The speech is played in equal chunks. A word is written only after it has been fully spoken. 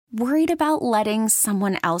Worried about letting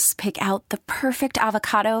someone else pick out the perfect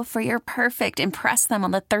avocado for your perfect impress them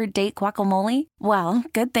on the third date guacamole? Well,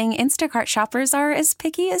 good thing Instacart shoppers are as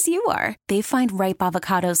picky as you are. They find ripe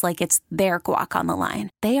avocados like it's their guac on the line.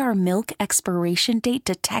 They are milk expiration date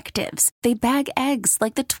detectives. They bag eggs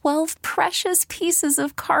like the 12 precious pieces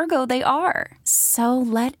of cargo they are. So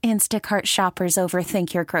let Instacart shoppers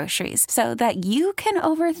overthink your groceries so that you can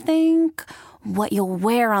overthink what you'll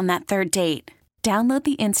wear on that third date. Download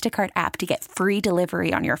the Instacart app to get free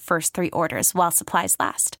delivery on your first 3 orders while supplies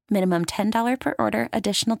last. Minimum $10 per order.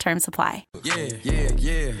 Additional terms apply.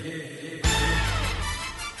 Yeah.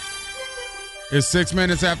 It's 6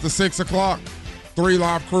 minutes after 6 o'clock. 3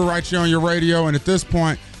 Live Crew right here on your radio. And at this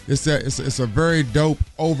point, it's a very dope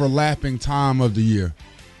overlapping time of the year.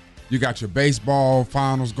 You got your baseball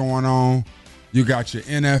finals going on. You got your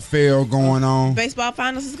NFL going on. Baseball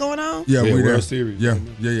finals is going on? Yeah, the we there. World Series. Yeah.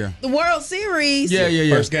 The World Series?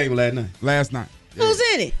 Yeah. First game last night. Who's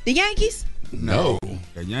in it? The Yankees? No.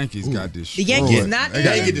 The Yankees got destroyed. The Yankees not They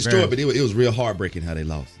didn't get destroyed, but it was real heartbreaking how they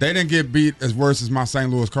lost. They didn't get beat as worse as my St.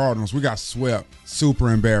 Louis Cardinals. We got swept.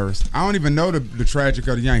 Super embarrassed. I don't even know the tragic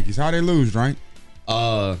of the Yankees. How they lose, right?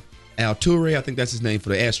 Altuve, I think that's his name for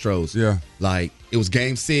the Astros. Yeah. Like, it was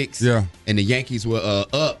game 6. Yeah. And the Yankees were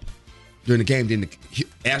up during the game. Then the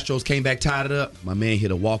Astros came back, tied it up. My man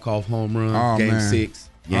hit a walk-off home run. Game 6.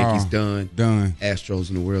 Yankees done. Astros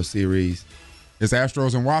in the World Series. It's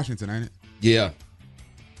Astros in Washington, ain't it? Yeah.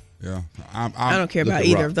 I don't care about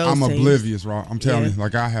either of those I'm teams. oblivious, Rob. I'm telling you,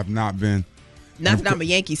 like I have not been. Not that I'm a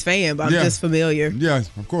Yankees fan, but I'm just familiar. Yeah,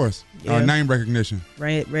 of course. Yeah. Name recognition.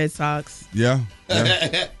 Red Sox. Yeah.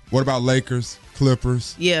 What about Lakers,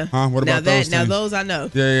 Clippers? Yeah. Huh? What about those teams? Now those I know.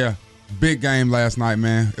 Yeah. Big game last night,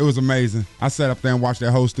 man. It was amazing. I sat up there and watched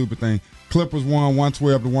that whole stupid thing. Clippers won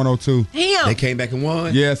 112 to 102. Damn. They came back and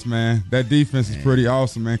won? Yes, man. That defense is pretty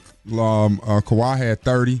awesome, man. Kawhi had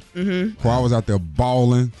 30. Mm-hmm. Kawhi was out there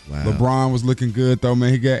balling. Wow. LeBron was looking good, though,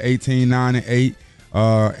 man. He got 18, 9, and 8.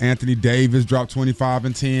 Anthony Davis dropped 25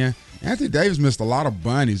 and 10. Anthony Davis missed a lot of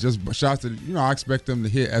bunnies, just shots that I expect them to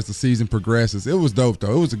hit as the season progresses. It was dope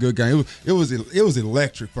though. It was a good game. It was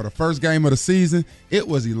electric for the first game of the season. It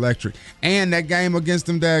was electric, and that game against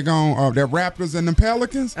them daggone that Raptors and the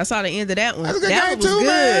Pelicans. I saw the end of that one. That's a good that game was too,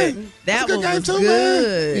 good. man. That was one a good game was too,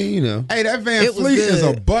 good. man. Hey, that Van Fleet is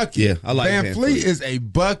a bucket. Yeah, I like Van Fleet is a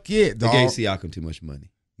bucket. They Dog. gave Siakam too much money.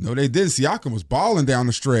 No, they did. Siakam was balling down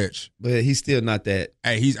the stretch, but he's still not that.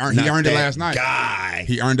 Hey, he earned it last night.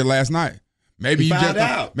 He earned it last night. Maybe you just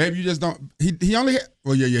don't. Maybe you just don't. He only.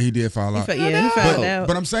 Well, yeah, he did foul out. He fouled out.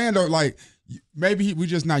 But I'm saying though, like maybe we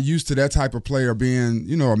just not used to that type of player being,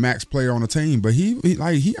 a max player on a team. But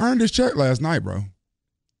he earned his check last night, bro.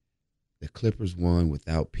 The Clippers won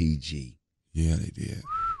without PG. Yeah, they did.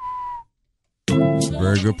 That's a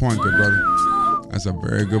very good point, good brother. That's a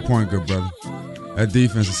very good point, good brother. That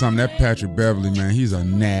defense is something. That Patrick Beverly, man, he's a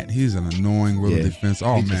gnat. He's an annoying little defense.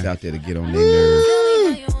 Oh, he's man. Just out there to get on their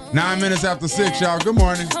nerves. 9 minutes after 6, y'all. Good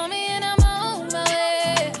morning.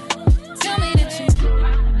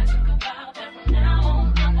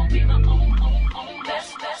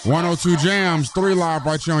 102 Jams, 3 Live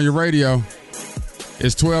right here on your radio.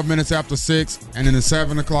 It's 12 minutes after 6, and in the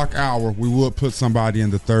 7 o'clock hour, we would put somebody in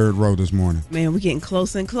the third row this morning. Man, we're getting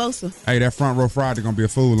closer and closer. Hey, that front row Friday going to be a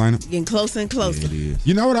fool, ain't it? Getting closer and closer. Yeah, it is.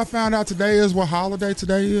 You know what I found out today is what holiday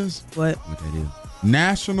today is? What that is?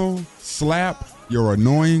 National Slap Your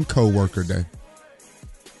Annoying Coworker Day.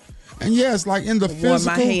 And yes, like in the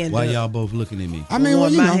physical. Why y'all both looking at me? I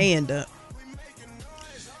mean, my hand up.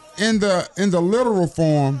 In the literal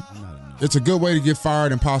form, it's a good way to get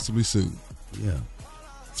fired and possibly sued. Yeah.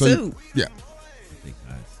 Sued? Yeah.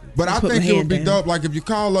 But I think it would be dope, like if you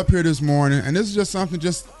call up here this morning, and this is just something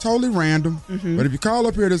just totally random, but if you call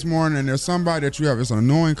up here this morning and there's somebody that you have, it's an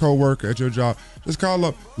annoying coworker at your job, just call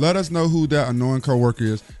up, let us know who that annoying coworker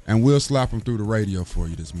is, and we'll slap them through the radio for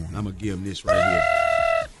you this morning. I'm going to give them this right here.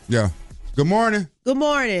 Yeah. Good morning. Good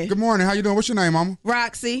morning. Good morning. How you doing? What's your name, mama?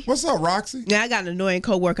 Roxy. What's up, Roxy? Yeah, I got an annoying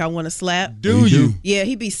coworker I want to slap. Do you? Yeah,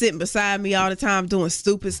 he be sitting beside me all the time doing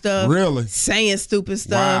stupid stuff. Really? Saying stupid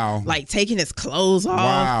stuff. Wow. Like taking his clothes off.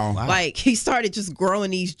 Wow. Like he started just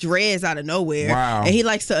growing these dreads out of nowhere. Wow. And he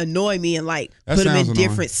likes to annoy me and like That put him in sounds annoying.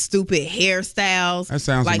 different stupid hairstyles. That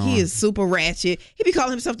sounds like annoying. he is super ratchet. He be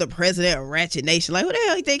calling himself the president of Ratchet Nation. Like who the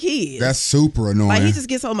hell you think he is? That's super annoying. Like he just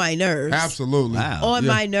gets on my nerves. Absolutely. On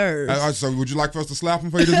my nerves. So would you like for us to slap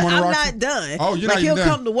him for you this morning, I'm Roxy? not done. Oh, you're like not he'll even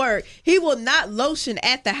done. come to work. He will not lotion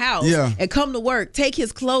at the house and come to work, take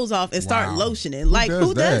his clothes off and start lotioning. Like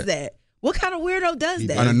who does that? What kind of weirdo does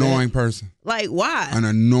that? An annoying person. Like why? An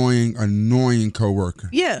annoying coworker.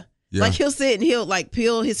 Yeah. Yeah. Like he'll sit and he'll like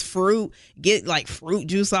peel his fruit, get like fruit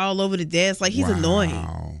juice all over the desk. Like he's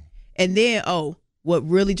annoying. And then, what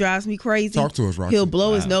really drives me crazy? Talk to us, Roxy. He'll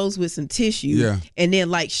blow his nose with some tissue and then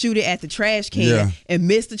like shoot it at the trash can and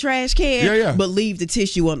miss the trash can, but leave the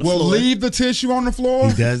tissue on the floor. Well, leave the tissue on the floor?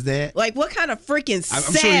 He does that? Like what kind of freaking savage?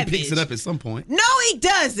 I'm sure he picks it up at some point. No, he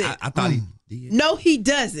doesn't. I thought he did. No, he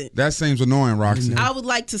doesn't. That seems annoying, Roxy. I would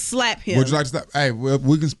like to slap him. Would you like to slap? Hey,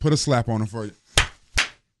 we can put a slap on him for you.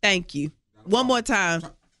 Thank you. One more time.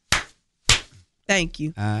 Thank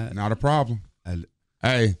you. Not a problem.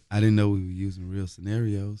 Hey, I didn't know we were using real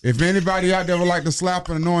scenarios. If anybody out there would like to slap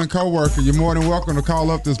an annoying coworker, you're more than welcome to call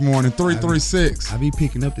up this morning. 336. I be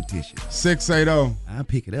picking up the tissue. 680. I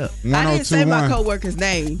pick it up. I didn't say my coworker's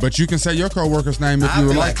name. But you can say your coworker's name if you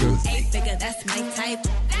would like to. That's my type. That's my type.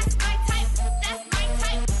 That's my type.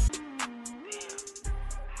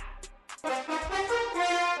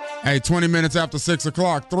 Hey, 20 minutes after 6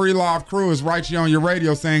 o'clock, 3 Live Crew is right here on your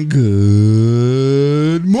radio saying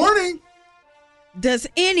good morning. Does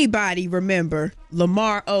anybody remember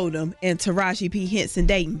Lamar Odom and Taraji P. Henson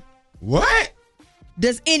dating? What?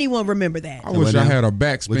 Does anyone remember that? I wish I had a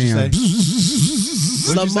backspin.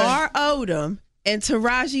 Lamar Odom and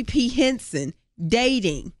Taraji P. Henson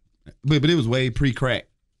dating. But it was way pre-crack.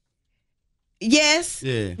 Yes.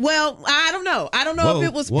 Yeah. Well, I don't know. I don't know if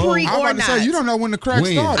it was pre or not. I'm about to say, you don't know when the crack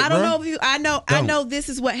started. I don't know if you. I know this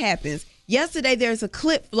is what happens. Yesterday, there's a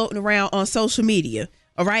clip floating around on social media.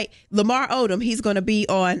 All right, Lamar Odom, he's going to be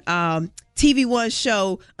on TV One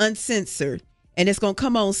show Uncensored, and it's going to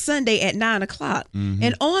come on Sunday at 9 o'clock. Mm-hmm.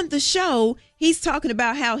 And on the show, he's talking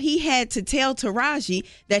about how he had to tell Taraji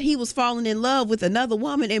that he was falling in love with another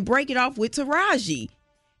woman and break it off with Taraji.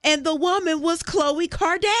 And the woman was Khloe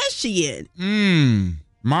Kardashian.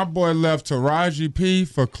 My boy left Taraji P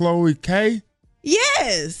for Khloe K?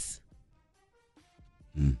 Yes.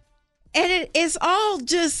 And it's all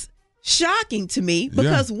just shocking to me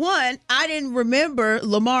because one, I didn't remember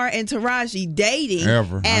Lamar and Taraji dating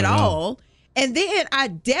at all. And then I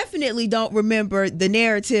definitely don't remember the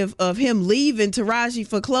narrative of him leaving Taraji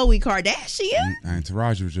for Khloe Kardashian. And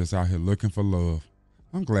Taraji was just out here looking for love.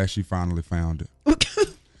 I'm glad she finally found it.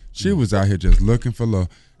 She was out here just looking for love.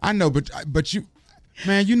 I know, but you,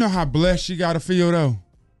 man, you know how blessed she got to feel though.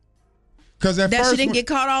 Because at first she didn't get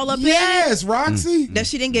caught all up in it. Yes, Roxy. That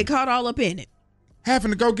she didn't get caught all up in it.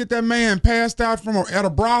 Having to go get that man passed out at a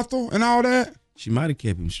brothel and all that. She might have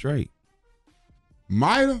kept him straight.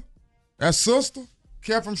 Might have. That sister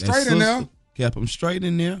kept him straight in there. Kept him straight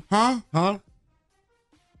in there. Huh?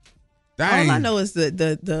 Dang. All I know is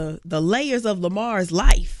the layers of Lamar's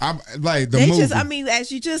life. Movie.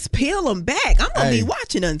 As you just peel them back, I'm gonna be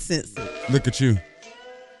watching Uncensored. Look at you.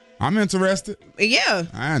 I'm interested. Yeah.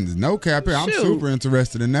 And no cap here. I'm super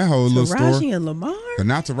interested in that whole little story. Taraji and Lamar? But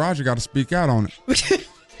now Taraji got to speak out on it.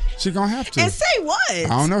 She gonna have to. And say what? I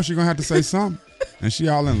don't know. She gonna have to say something. And she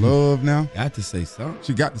all in love now. Got to say something.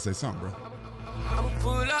 She got to say something, bro. I'ma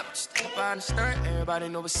pull up, just step out the skirt. Everybody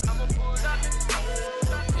know what's up. And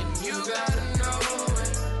you gotta know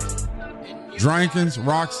it. Drankins,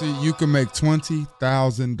 Roxy, you can make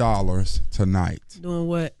 $20,000 tonight. Doing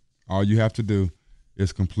what? All you have to do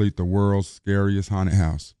is complete the world's scariest haunted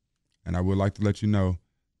house. And I would like to let you know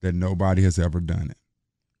that nobody has ever done it.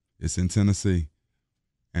 It's in Tennessee.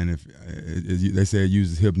 And if they say it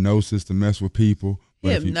uses hypnosis to mess with people.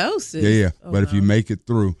 Hypnosis? Yeah. Oh, but if you make it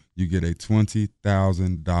through, you get a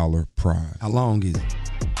 $20,000 prize. How long is it?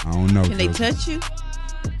 I don't know. Can they touch you?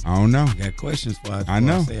 I don't know. I got questions for you. I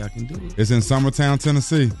know. I say I can do it. It's in Summertown,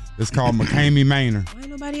 Tennessee. It's called McCamey Manor. Why ain't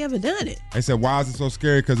nobody ever done it? They said, why is it so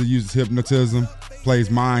scary? Because it uses hypnotism, plays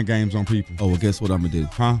mind games on people. Oh, well, guess what I'm going to do?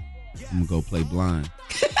 Huh? I'm going to go play blind.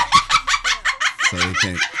 So they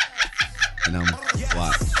can't. And I'm going to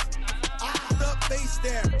watch.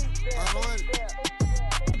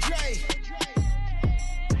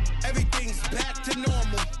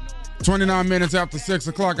 29 minutes after 6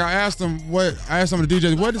 o'clock, I asked some of the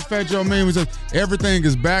DJs, what does Fat Joe mean? He said, everything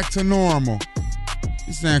is back to normal.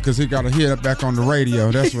 He's saying because he got to hit up back on the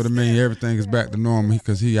radio. That's what it means. Everything is back to normal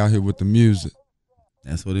because he out here with the music.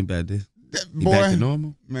 That's what it back to. Boy, back to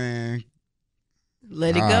normal? Man.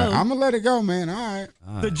 Let it go. I'm going to let it go, man. All right.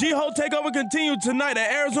 The G-Ho Takeover continued tonight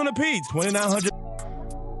at Arizona Pete's, 2900.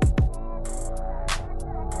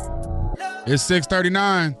 It's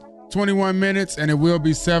 6:39. 21 minutes, and it will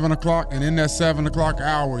be 7 o'clock. And in that 7 o'clock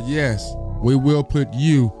hour, yes, we will put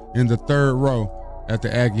you in the third row at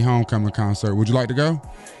the Aggie Homecoming concert. Would you like to go?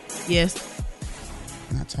 Yes.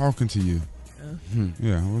 I'm not talking to you.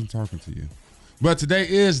 Yeah, I wasn't talking to you. But today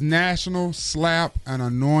is National Slap an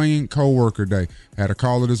Annoying Coworker Day. I had a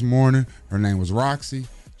caller this morning. Her name was Roxy.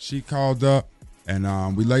 She called up,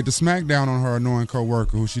 and we laid the smack down on her annoying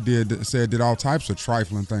coworker who she did all types of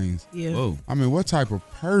trifling things. Yeah. Whoa. I mean, what type of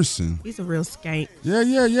person? He's a real skank.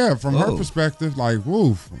 Yeah. From her perspective, like,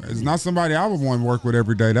 woof. It's not somebody I would want to work with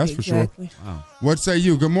every day, that's for sure. Wow. What say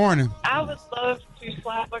you? Good morning. I would love to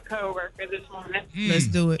slap a coworker this morning. Let's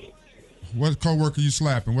do it. What coworker you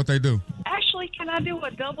slapping? What they do? Actually, can I do a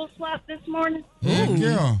double slap this morning? Heck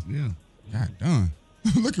yeah. Yeah. God done.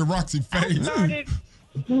 Look at Roxy's face. I started.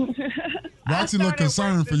 Roxy look I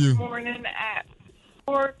started concerned work for you. This morning at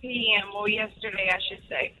 4 p.m. Well, yesterday, I should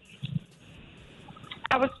say.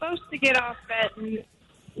 I was supposed to get off at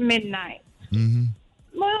midnight. Mm-hmm.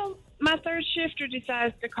 Well, my third shifter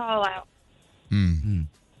decides to call out.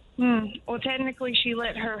 Mm-hmm. Well, technically, she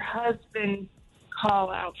let her husband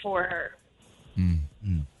call out for her.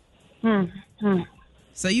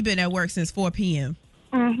 So you've been at work since 4 p.m.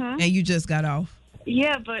 Mm-hmm. and you just got off.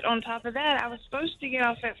 Yeah, but on top of that, I was supposed to get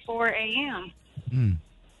off at 4 a.m.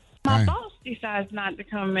 My Dang. boss decides not to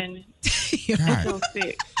come in God until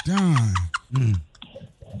 6. done.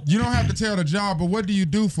 You don't have to tell the job, but what do you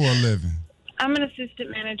do for a living? I'm an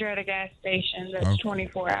assistant manager at a gas station that's Okay.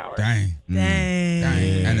 24 hours. Dang.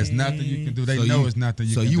 Dang. And there's nothing you can do. They So know you- it's nothing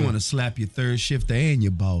you So can do. you want to slap your third shifter and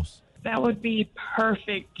your boss? That would be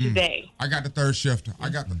perfect today. I got the third shifter.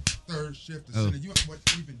 Sitting. You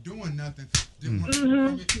wasn't even doing nothing. Didn't want to come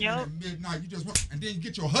in Yep. at midnight. You just want, and then you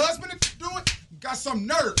get your husband to do it. You got some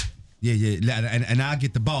nerve. Yeah. And I'll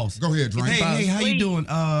get the boss. Go ahead, Drink. Hey, how you Please. doing?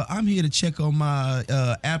 I'm here to check on my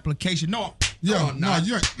application. No, Yeah, no,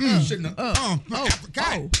 you ain't. shouldn't have.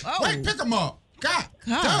 Wait, pick him up. God,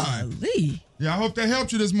 done. Golly. Yeah, I hope that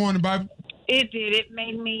helped you this morning, baby. It did. It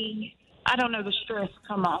made me, I don't know, the stress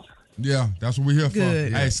come off. Yeah, that's what we're here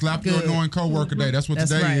Good. for. Hey, slap your Good. annoying coworker day. That's what That's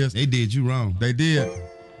today right. is. They did you wrong. They did.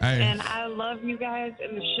 Hey, And I love you guys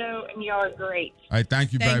and the show, and y'all are great. hey,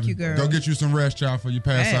 thank you, Thank baby. you, girl. Go get you some rest, child, before you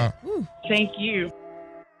pass Hey. out. Woo. Thank you.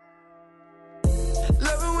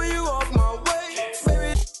 Love it when you walk my way,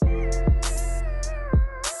 baby.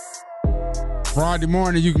 Friday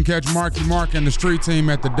morning, you can catch Marky Mark and the street team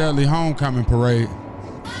at the Dudley Homecoming Parade.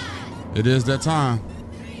 It is that time.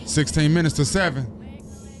 16 minutes to 7.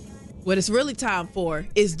 What it's really time for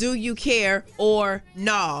is Do You Care or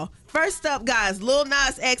Nah? First up, guys, Lil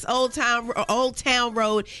Nas X Old Town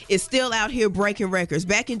Road is still out here breaking records.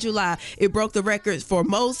 Back in July, it broke the records for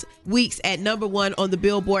most weeks at number 1 on the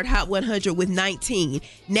Billboard Hot 100 with 19.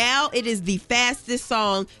 Now it is the fastest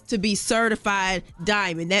song to be certified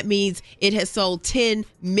diamond. That means it has sold 10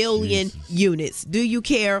 million units. Do you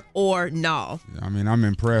care or nah? I mean, I'm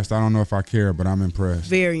impressed. I don't know if I care, but I'm impressed.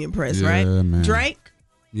 Very impressed, Yeah, right? man. Drake?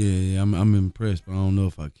 Yeah, I'm impressed, but I don't know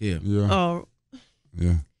if I care. Yeah. Oh,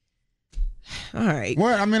 Yeah. all right.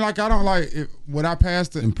 What? I mean, like, I don't like it. Would I pass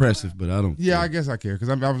the. Impressive, but I don't. Yeah, care. I guess I care. Because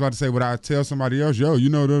I was about to say, would I tell somebody else, yo, you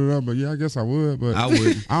know, but yeah, I guess I would. But I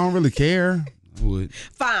would. I don't really care. I would.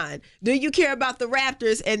 Fine. Do you care about the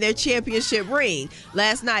Raptors and their championship ring?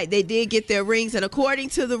 Last night, they did get their rings, and according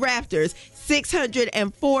to the Raptors,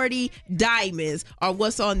 640 diamonds are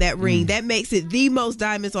what's on that ring. That makes it the most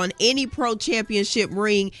diamonds on any pro championship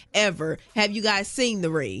ring ever. Have you guys seen the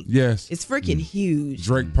ring? Yes. It's freaking huge.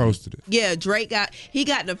 Drake posted it. Yeah, Drake got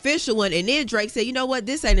an official one, and then Drake said, you know what,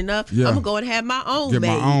 this ain't enough. Yeah. I'm going to go and have my own Get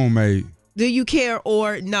made. my own made. Do you care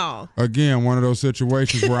or no? Again, one of those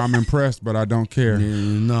situations where I'm impressed, but I don't care.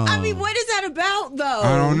 No. I mean, what is that about, though?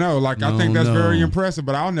 I don't know. Like, I think that's very impressive,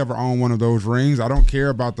 but I'll never own one of those rings. I don't care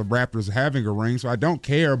about the Raptors having a ring, so I don't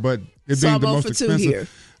care, but it So being I'm the 0 most for 2 expensive. here.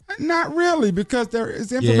 Not really, because there is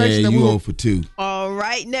Yeah, information that you we 0 will. for 2. All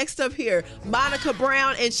right, next up here, Monica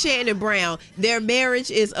Brown and Shannon Brown. Their marriage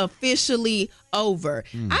is officially over.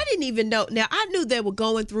 I didn't even know. Now, I knew they were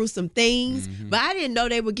going through some things, but I didn't know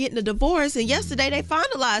they were getting a divorce. And yesterday, they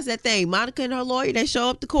finalized that thing. Monica and her lawyer, they show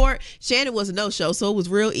up to court. Shannon was a no-show, so it was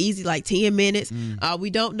real easy, like 10 minutes. We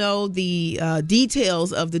don't know the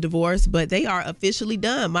details of the divorce, but they are officially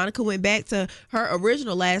done. Monica went back to her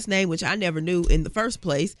original last name, which I never knew in the first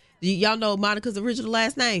place. Y'all know Monica's original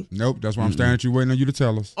last name? Nope, that's why I'm standing at you waiting on you to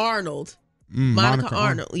tell us. Arnold. Monica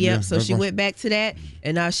Arnold. Yep. So that's she why- went back to that,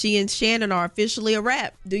 and now she and Shannon are officially a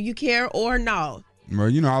wrap. Do you care or no? Well,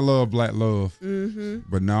 you know, I love black love.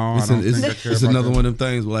 But no, I It's, don't think I care it's about another that. one of them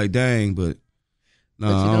things where like, dang, but no, But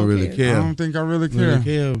you I don't don't really care. care. I don't think I really I care. really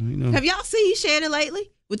care. You know. Have y'all seen Shannon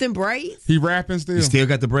lately with them braids? He rapping still? He still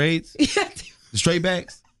got the braids, the straight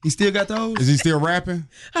backs. He still got those. Is he still rapping?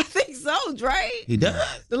 I think so, Drake. He does.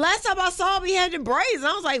 The last time I saw him, he had the braids, and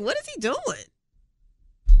I was like, what is he doing?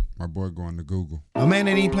 My boy going to Google. My man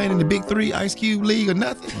ain't even playing in the Big 3 Ice Cube League or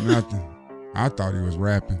nothing. Nothing. I thought he was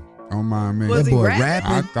rapping. Don't mind me. Was that he boy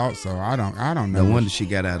rapping? I thought so. I don't know. No wonder she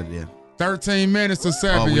got out of there. 13 minutes to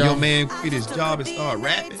 7, when y'all. your man quit his job and start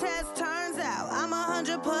rapping. Turns out I'm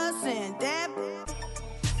 100% that.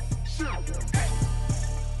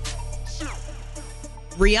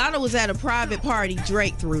 Rihanna was at a private party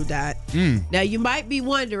Drake threw, Dot. Now, you might be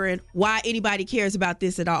wondering why anybody cares about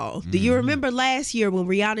this at all. Do you remember last year when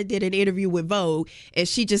Rihanna did an interview with Vogue and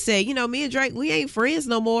she just said, you know, me and Drake, we ain't friends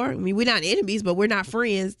no more. I mean, we're not enemies, but we're not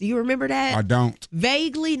friends. Do you remember that? I don't.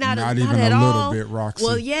 Vaguely, not even at a all. little bit, Roxy.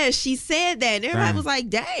 Well, yeah, she said that. And everybody was like,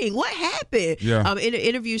 dang, what happened? Yeah. In the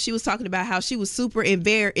interview, she was talking about how she was super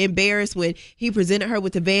embarrassed when he presented her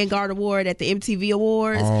with the Vanguard Award at the MTV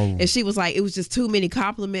Awards. Oh. And she was like, it was just too many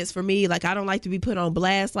compliments for me. Like, I don't like to be put on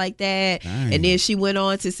blast like that. Dang. And then she went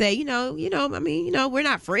on to say, I mean, we're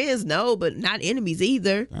not friends, no, but not enemies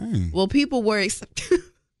either. Dang. Well, people were I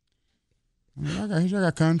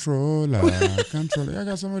got control. I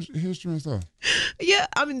got so much history and stuff. yeah,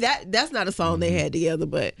 I mean, that's not a song they had together,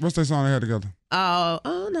 but What's that song they had together?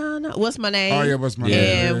 oh no, what's my name? Oh, yeah, What's My Name?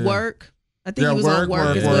 And Yeah. Work. I think Yeah, he was on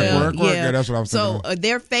Work as well. Work. Yeah, that's what I was thinking. So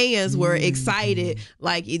their fans were excited,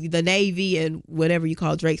 like the Navy and whatever you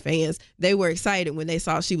call Drake's fans. They were excited when they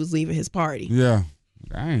saw she was leaving his party. Yeah.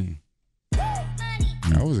 Dang.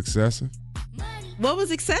 That was excessive. What was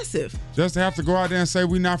excessive? Just to have to go out there and say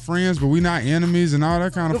we not friends, but we not enemies and all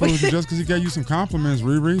that kind of foolishness just because he gave you some compliments,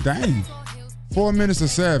 Riri. Dang. 4 minutes to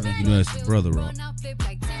 7. You know that's your brother, Rob.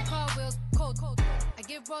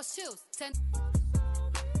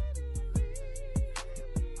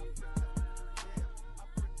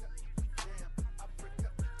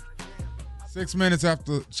 6 minutes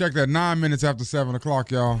after, check that, 9 minutes after 7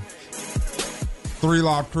 o'clock, y'all. 3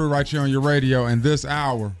 Live Crew right here on your radio. And this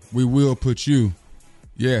hour, we will put you,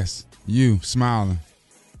 yes, you, smiling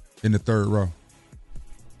in the third row.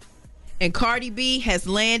 And Cardi B has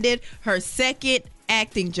landed her second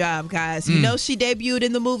acting job, guys. You know she debuted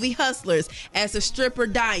in the movie Hustlers as a stripper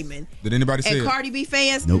Diamond. Did anybody see and it? Cardi B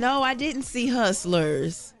fans, Nope. No, I didn't see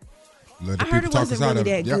Hustlers. Let the I heard people it talk wasn't us out really of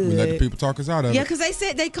it. that Yep, we let the good. people talk us out of Yeah, it. because they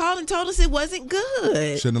said they called and told us it wasn't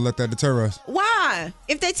good. Shouldn't have let that deter us. Why?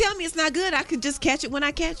 If they tell me it's not good, I could just catch it when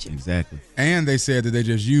I catch it. Exactly. And they said that they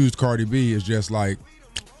just used Cardi B as just like,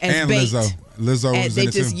 As and bait. Lizzo. Lizzo And was they in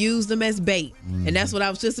it just too. used them as bait. And that's what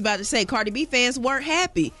I was just about to say. Cardi B fans weren't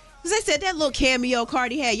happy. Because they said that little cameo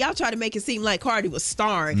Cardi had, y'all tried to make it seem like Cardi was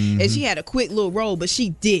starring and she had a quick little role, but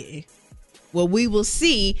she didn't. Well, we will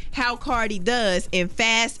see how Cardi does in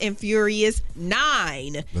Fast and Furious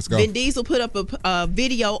 9. Let's go. Vin Diesel put up a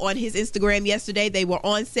video on his Instagram yesterday. They were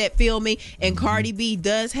on set filming, and Cardi B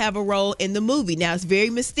does have a role in the movie. Now, it's very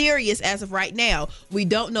mysterious as of right now. We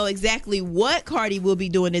don't know exactly what Cardi will be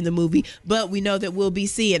doing in the movie, but we know that we'll be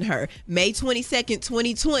seeing her. May 22nd,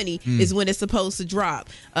 2020 is when it's supposed to drop.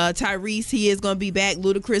 Tyrese, he is going to be back.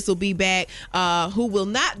 Ludacris will be back. Who will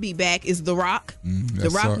not be back is The Rock. The that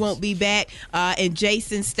Rock sucks. won't be back. And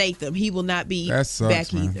Jason Statham, he will not be That sucks,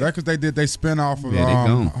 back man. either. That because they did they spin off of Yeah, they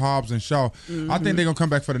gone. Hobbs and Shaw. I think they're gonna come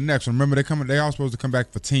back for the next one. Remember they all supposed to come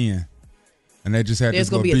back for 10, and they just had There's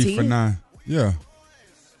this little gonna be a beef for 10? 9. Yeah.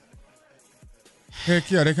 Heck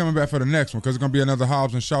yeah, they're coming back for the next one because it's gonna be another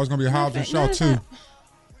Hobbs and Shaw. It's gonna be a Hobbs and Shaw 2.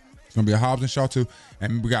 It's gonna be a Hobbs and Shaw 2,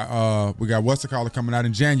 and we got what's the caller coming out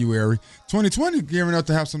in January 2020, gearing up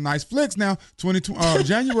to have some nice flicks now. 2020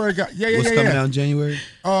 January got What's coming out in January?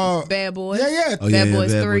 Bad Boys. Yeah. Oh, Bad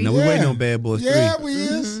Boys 3. Now we waiting on Bad Boys 3. Yeah, we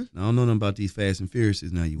is. I don't know nothing about these Fast and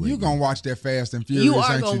Furiouses. Now you waiting. You gonna watch that Fast and Furious? You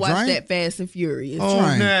are ain't going to you, watch Drain? that Fast and Furious. on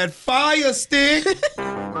Train. that fire stick.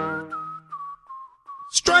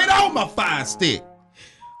 Straight on my fire stick.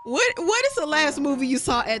 What is the last movie you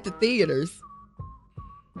saw at the theaters?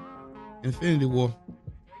 Infinity War.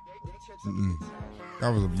 That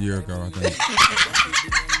was a year ago, I think.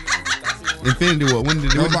 Infinity War. When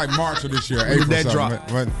did It was like March of this year, When did April that something.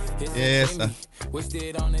 drop? What? Yes. Wished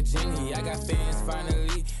it on the genie. I got fans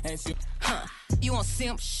finally. And she You on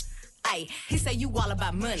simp Ay, he say you all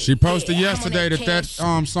about money. She posted Yeah, yesterday I'm on that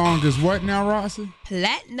cash. song is what now, Rossi?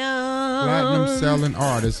 Platinum. Platinum selling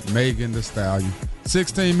artist Megan Thee Stallion.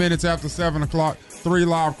 16 minutes after 7 o'clock. 3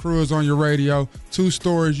 Live Crews on your radio. 2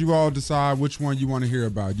 stories. You all decide which one you want to hear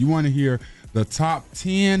about. You want to hear the top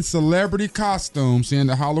 10 celebrity costumes, seeing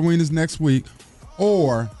that Halloween is next week,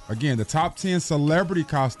 or, again, the top 10 celebrity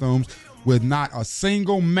costumes with not a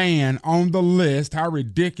single man on the list. How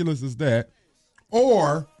ridiculous is that?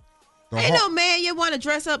 Or Ain't no man you want to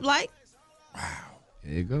dress up like.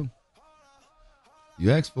 There you go.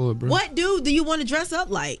 You asked for it, bro. What dude do you want to dress up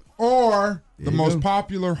like? Or the There you most go.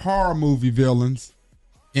 popular horror movie villains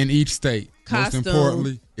in each state. Costume. Most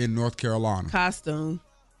importantly, in North Carolina. Costume.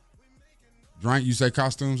 Drink, you say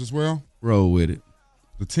costumes as well? Roll with it.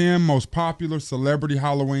 The 10 most popular celebrity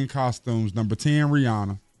Halloween costumes. Number 10,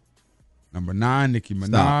 Rihanna. Number 9, Nicki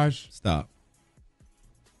Minaj. Stop.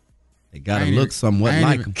 They gotta look somewhat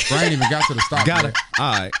like them. I ain't even got to the stop. Gotta.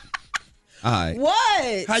 All right.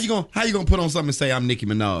 What? How you gonna put on something and say I'm Nicki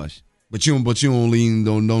Minaj? But you don't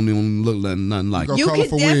even look like nothing like You could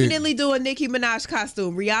definitely do a Nicki Minaj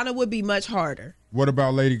costume. Rihanna would be much harder. What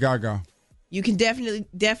about Lady Gaga? You can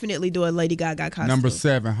definitely do a Lady Gaga costume. Number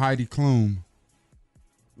 7, Heidi Klum.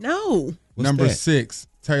 No. Number 6,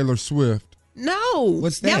 Taylor Swift. No.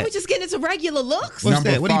 What's that? Now we just getting into regular looks. What's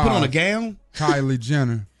Number that? What do you put 5, on a gown? Kylie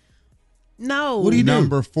Jenner. No. What do you do?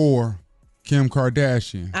 Number 4, Kim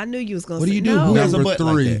Kardashian. I knew you was going to What say do you do? no. Who has a Number butt 3,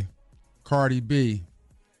 like that? Cardi B.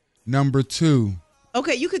 Number 2.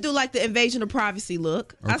 Okay, you could do like the invasion of privacy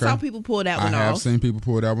look. I Okay. saw people pull that one I have off. seen people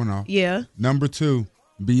pull that one off. Yeah. Number 2,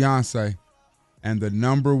 Beyonce. And the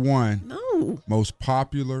number 1 No. most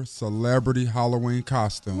popular celebrity Halloween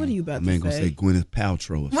costume. What are you about Man to gonna say Gwyneth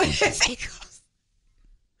Paltrow or What something. is it?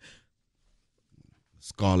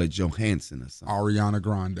 Scarlett Johansson or something. Ariana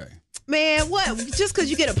Grande. Man, what? Just because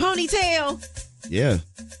you get a ponytail? Yeah.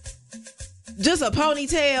 Just a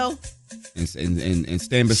ponytail? And stand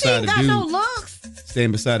She beside ain't a got dude. no looks.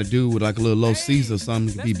 Stand beside a dude with like a little low Caesar or something.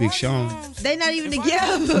 It could be Big Sean. They not even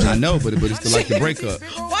together. I know, but it's like the breakup.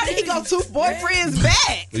 Why did he go 2 boyfriends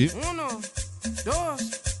back? Uno,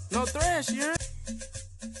 dos, no tres, you heard?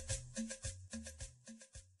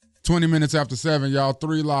 20 minutes after 7, y'all.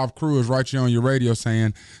 3 Live Crew is right here on your radio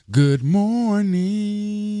saying, good morning.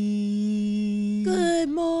 Good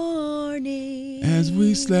morning. As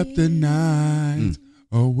we slept the night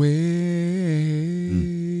away.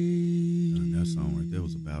 That song right there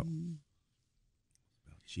was about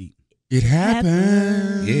cheating. It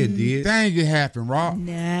happened. Yeah, it did. Dang, it happened, Rob.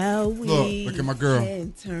 Now we Look at my girl.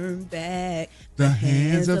 can turn back The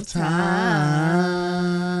hands of time.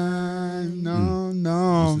 No.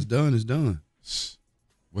 Once it's done, it's done.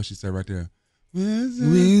 What she said right there?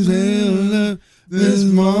 We will this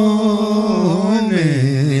morning.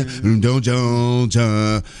 Don't jump.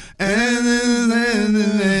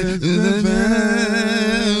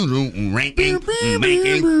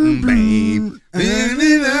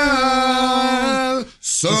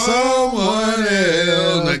 Someone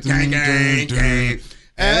else. Gang.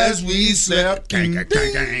 As we slept.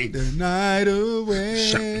 The night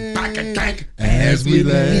away. As we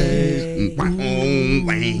lay.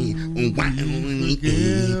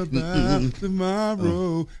 Forget about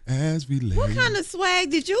tomorrow as we lay. What kind of swag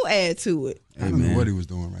did you add to it? I don't know what he was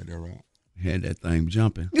doing right there, Rob. Had that thing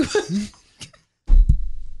jumping.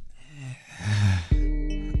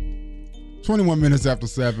 21 minutes after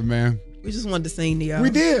 7, man. We just wanted to sing to y'all. We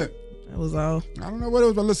did. That was all. I don't know what it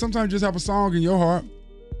was, but look, sometimes you just have a song in your heart.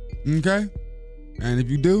 Okay? And if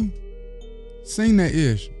you do, sing that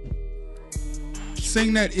ish.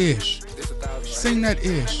 Sing that ish. Sing that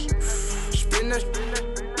ish.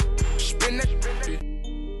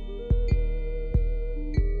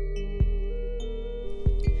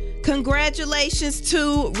 Congratulations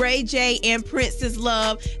to Ray J and Princess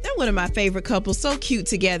Love. They're one of my favorite couples. So cute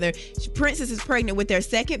together. Princess is pregnant with their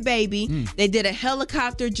second baby. They did a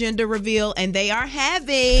helicopter gender reveal, and they are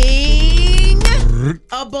having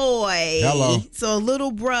a boy. Hello. So a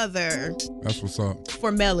little brother. That's what's up.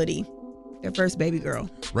 For Melody, their first baby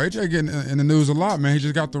girl. Ray J getting in the news a lot, man. He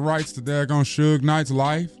just got the rights to daggone Suge Knight's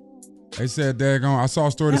life. They said daggone. I saw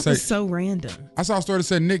a story That to was say. so random. I saw a story that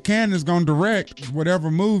said Nick Cannon is going to direct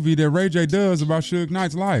whatever movie that Ray J does about Suge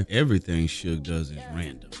Knight's life. Everything Suge does is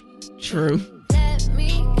random. True. Let me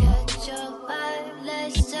catch your vibe,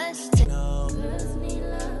 let's just take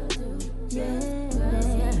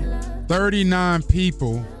 39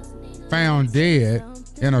 people found dead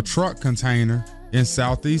in a truck container in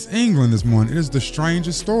southeast England this morning. It is the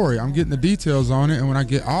strangest story. I'm getting the details on it, and when I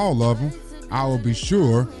get all of them, I will be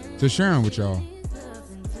sure to share them with y'all.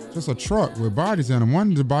 Just a truck with bodies in them.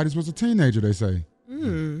 One of the bodies was a teenager, they say.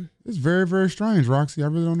 It's very, very strange, Roxy. I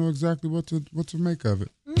really don't know exactly what to make of it.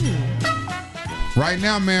 Right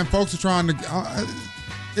now, man, folks are trying to...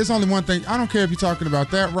 it's only one thing. I don't care if you're talking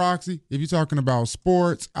about that, Roxy. If you're talking about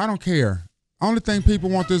sports, I don't care. Only thing people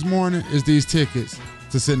want this morning is these tickets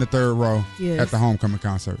to sit in the third row at the homecoming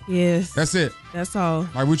concert. Yes. That's it. That's all.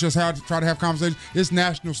 Like we just had to try to have conversations. It's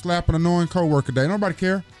National Slap an Annoying Coworker Day. Nobody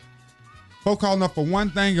care. Folk calling up for one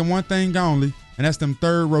thing and one thing only, and that's them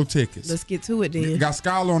third row tickets. Let's get to it then. Got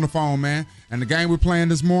Skylar on the phone, man. And the game we're playing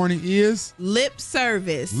this morning is Lip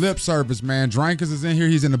Service. Lip Service, man. Drankers is in here.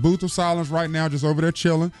 He's in the booth of silence right now, just over there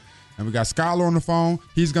chilling. And we got Skylar on the phone.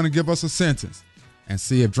 He's going to give us a sentence. and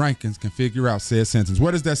see if Drankins can figure out said sentence.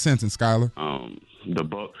 What is that sentence, Skylar? The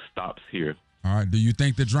buck stops here. All right. Do you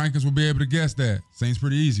think that Drankins will be able to guess that? Seems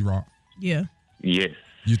pretty easy, Rock. Yeah. Yes.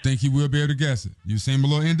 You think he will be able to guess it? You seem a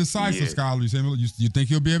little indecisive, Yes. Skylar. You think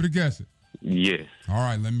he'll be able to guess it? Yes. All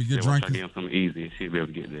right, let me get Once I Drankins. give him something easy, she'll be able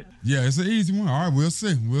to get that. Yeah, it's an easy one. All right, we'll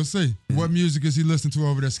see. We'll see. What music is he listening to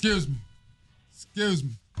over there? Excuse me.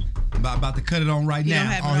 I'm about to cut it on right now.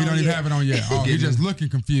 He don't even have it on yet. Oh, he's just looking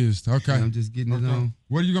confused. Okay. I'm just getting it on.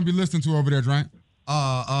 What are you going to be listening to over there, Drank?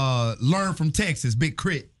 Learn from Texas, Big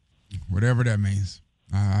Crit. Whatever that means.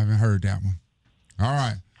 I haven't heard that one. All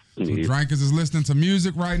right. So Drankins is listening to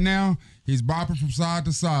music right now. He's bopping from side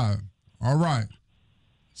to side. All right.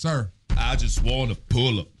 Sir. I just want to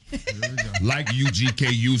pull up. Like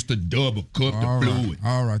UGK used to double cup the fluid.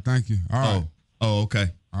 All right. Thank you. All right. Oh, okay.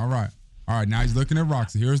 All right. All right. Now he's looking at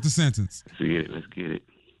Roxy. Here's the sentence. Let's get it.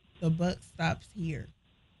 The buck stops here.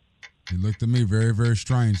 He looked at me very, very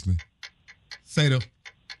strangely. Say the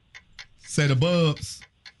bubs.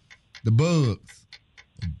 The bugs.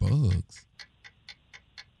 The bugs.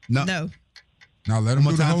 No. Now let him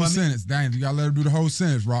One do the more time whole for me? sentence. Dang, you gotta let him do the whole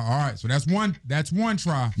sentence, right? All right, so that's one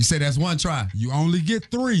try. You say that's one try. You only get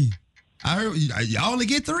 3. I heard you only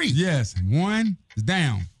get 3. Yes, 1 is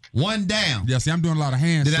down. 1 down. Yeah, see, I'm doing a lot of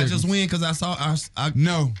hand Did signals. I just win because I saw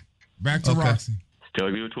No. Back to Okay. Roxy. Tell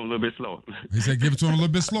you to him a little bit slow. He said give it to him a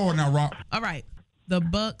little bit slower now, Rock. All right. The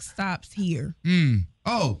buck stops here.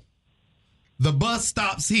 Oh. The bus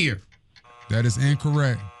stops here. That is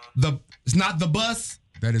incorrect. It's not the bus.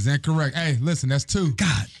 That is incorrect. Hey, listen, that's 2.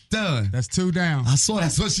 God done. That's 2 down. I saw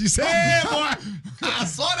that's what she said, boy. I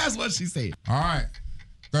saw that's what she said. All right.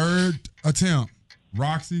 3rd attempt.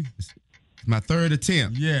 Roxy. It's my 3rd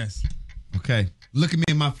attempt. Yes. Okay. Look at me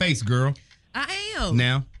in my face, girl. I am.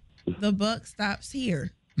 Now. The buck stops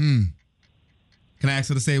here. Can I ask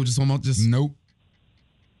her to say it just one more? Nope.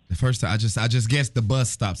 The first time I just guessed the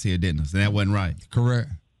bus stops here, didn't I? So that wasn't right.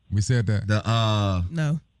 Correct. We said that.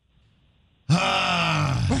 No.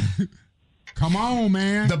 Come on,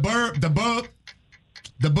 man. The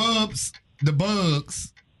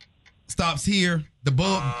bugs stops here. The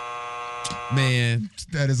bug, man.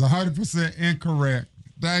 That is 100% incorrect.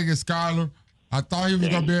 Dang it, Skylar. I thought he was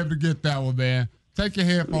going to be able to get that one, man. Take your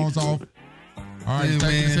headphones off. All right,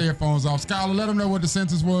 take his headphones off. Skylar, let him know what the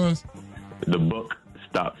sentence was. The buck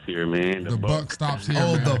stops here, man. The buck stops here,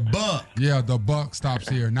 Oh, man. the buck. Yeah, the buck stops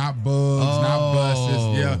here. Not bugs, not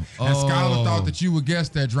buses. Yeah. And Skylar thought that you would guess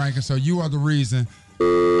that, Drankin', so you are the reason. No.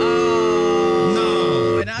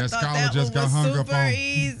 And I That thought Skylar that just one got hung was up super on.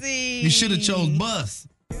 easy. You should have chose bus.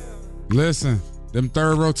 Listen, them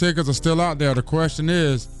 3rd row tickets are still out there. The question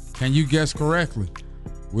is, can you guess correctly?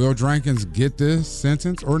 Will Drankins get this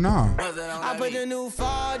sentence or not? I put the new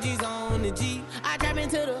 4Gs on the G. I tap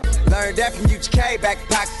into the. Learned that from UGK, back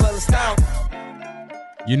pocket full of stone.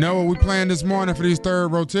 You know what we playing this morning for these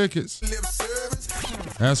 3rd row tickets?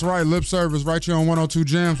 That's right, lip service right here on 102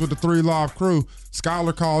 Jams with the 3 Live crew.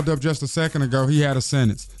 Skylar called up just a second ago. He had a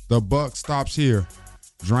sentence. The buck stops here.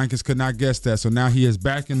 Drankins could not guess that, so now he is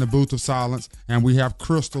back in the booth of silence, and we have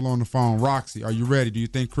Crystal on the phone. Roxy, are you ready? Do you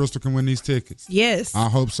think Crystal can win these tickets? Yes. I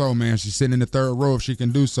hope so, man. She's sitting in the 3rd row if she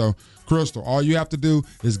can do so. Crystal, all you have to do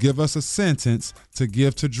is give us a sentence to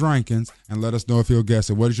give to Drankins and let us know if he'll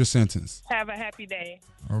guess it. What is your sentence? Have a happy day.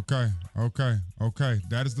 Okay.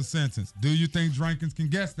 That is the sentence. Do you think Drankins can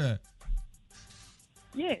guess that?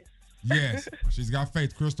 Yes. Yes. She's got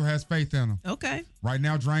faith. Crystal has faith in him. Okay. Right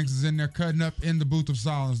now, Drankins is in there cutting up in the booth of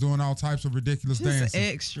silence, doing all types of ridiculous dances.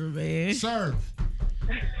 Extra, man. Sir,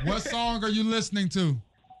 what song are you listening to?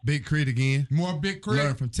 Big Crit again. More Big Crit?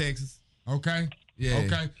 Learn from Texas. Okay. Yeah.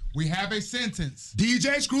 Okay. We have a sentence.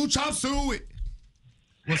 DJ Screw Chop Suey.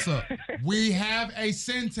 What's up? We have a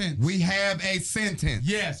sentence. We have a sentence.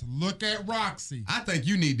 Yes. Look at Roxy. I think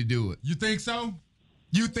you need to do it. You think so?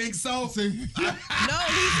 You think so? See? No,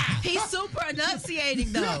 he's super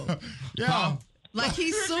enunciating though. Yeah. Like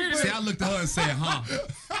he's super. See, I looked at her and said, huh?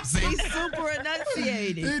 See? He's super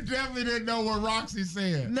enunciating. He definitely didn't know what Roxy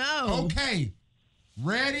said. No. Okay.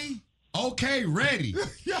 Ready? Okay, ready.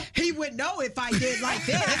 He would know if I did like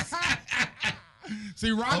this.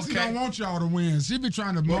 See, Roxy Okay. don't want y'all to win. She be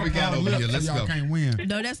trying to What we mark got y'all over lips here? so Let's y'all go. can't win.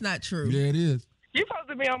 No, that's not true. Yeah, it is. You're supposed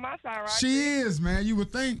to be on my side, right? She is, man. You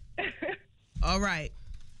would think. All right.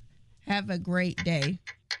 Have a great day.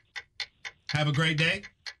 Have a great day.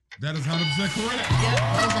 That is 100% correct.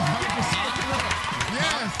 That is 100% correct.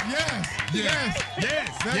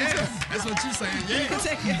 That's what you saying. You can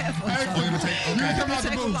take your headphones off. You can come out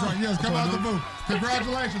the booth, Drake. Yes, come out the booth.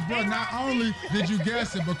 Congratulations, bro. Not only did you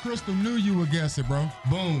guess it, but Crystal knew you would guess it, bro.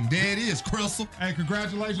 Boom. There it is, Crystal. Hey,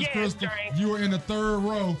 congratulations, Crystal. You were in the third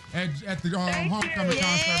row at the homecoming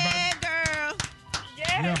concert, baby. Girl.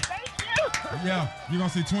 Yeah. Thank you. Yeah, you're going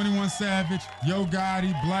to see 21 Savage, Yo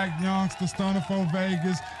Gotti, Black Youngster, Stunner 4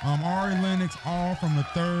 Vegas, Ari Lennox, all from the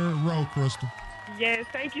third row, Crystal. Yes,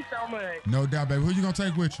 thank you so much. No doubt, baby. Who you going to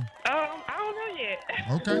take with you? I don't know yet.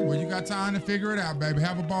 Okay, well, you got time to figure it out, baby.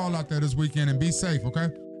 Have a ball out there this weekend and be safe, okay?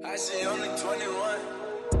 I say only 21.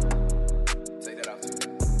 Take that out.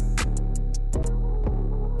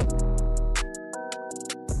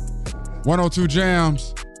 102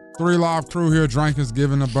 Jams, 3 Live Crew here. Drinker's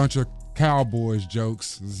giving a bunch of Cowboys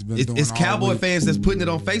jokes. It's Cowboy fans that's putting it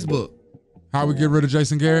on Facebook. How we get rid of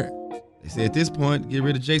Jason Garrett? They say at this point, get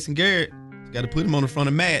rid of Jason Garrett. Got to put him on the front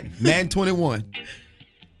of Madden 21.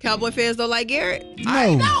 Cowboy fans don't like Garrett? No.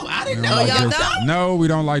 I didn't know. Y'all don't? No, we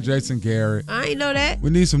don't like Jason Garrett. I ain't know that. We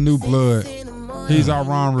need some new blood. He's our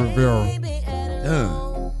Ron Rivera.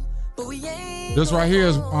 This right here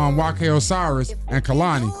is Wake Osiris and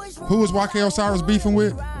Kalani. Who was Wake Osiris beefing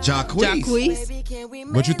with? Jacquees.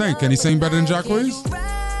 What you think? Can he sing better than Jacquees?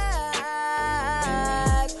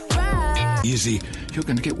 Easy, you're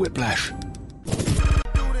gonna get whiplash.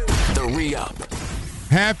 The re-up.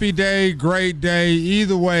 Happy day, great day.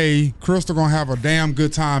 Either way, Crystal gonna have a damn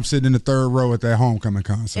good time sitting in the third row at that homecoming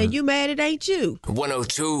concert. And you mad it ain't you?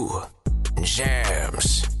 102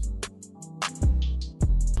 Jams.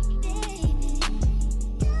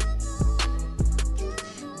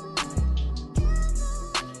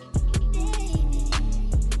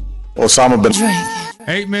 Osama bin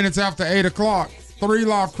 8 minutes after 8 o'clock. 3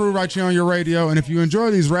 Live Crew right here on your radio. And if you enjoy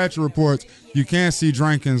these Ratchet Reports, you can see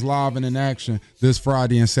Drankins live and in action this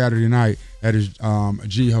Friday and Saturday night at his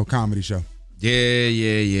G-Ho comedy show. Yeah.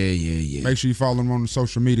 Make sure you follow him on the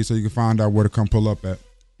social media so you can find out where to come pull up at.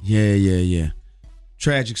 Yeah.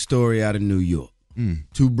 Tragic story out of New York.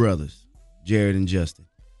 2 brothers, Jared and Justin,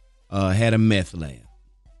 had a meth lab.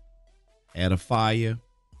 Had a fire.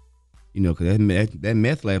 You know, because that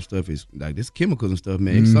meth lab stuff is like this chemicals and stuff,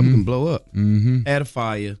 man. Something can blow up. Had a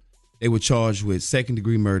fire. They were charged with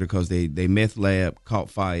second-degree murder because they meth lab caught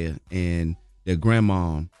fire and their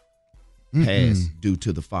grandma passed due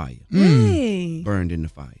to the fire. Burned in the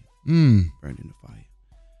fire. Burned in the fire.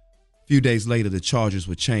 A few days later, the charges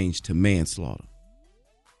were changed to manslaughter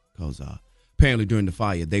because apparently during the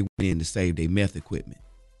fire, they went in to save their meth equipment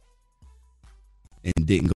and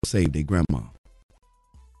didn't go save their grandma.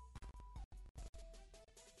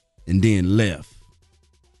 And then left.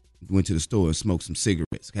 Went to the store and smoked some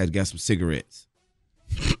cigarettes. Got some cigarettes.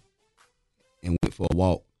 And went for a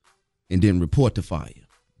walk. And didn't report the fire.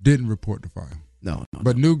 Didn't report the fire. No.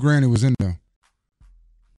 But knew Granny was in there.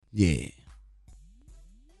 Yeah.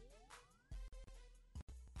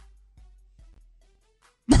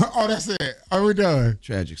 Oh, that's it. Are we done?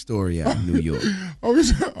 Tragic story out of New York.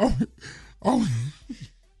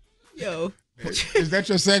 Yo. Is that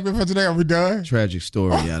your segment for today? Are we done? Tragic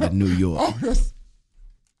story out of New York.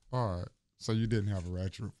 All right. So you didn't have a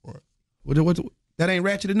ratchet report. What, that ain't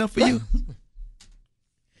ratchet enough for you?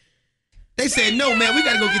 They said, no, man, we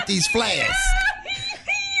got to go get these flasks.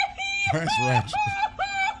 That's ratchet.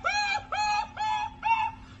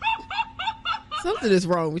 Something is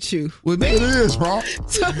wrong with you. With me? It is, bro.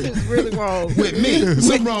 Something is really wrong. With me?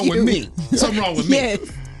 Something wrong with me? Something wrong with me?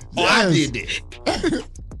 Yes. Oh, I did that.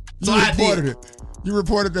 So I reported it. You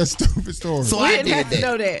reported that stupid story. So we I didn't have to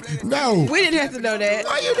know that. No. We didn't have to know that.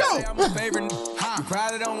 Why you don't? I'm a favorite. You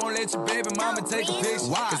probably don't want to let your baby mama take a picture.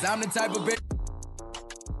 Why? Because I'm the type of bitch.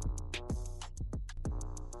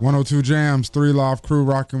 102 Jams, 3 Live Crew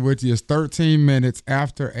rocking with you. It's 13 minutes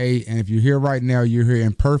after 8. And if you're here right now, you're here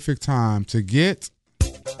in perfect time to get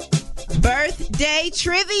birthday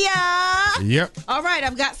trivia. Yep. All right,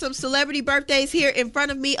 I've got some celebrity birthdays here in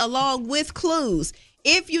front of me along with clues.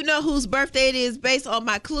 If you know whose birthday it is based on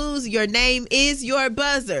my clues, your name is your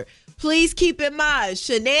buzzer. Please keep in mind,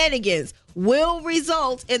 shenanigans will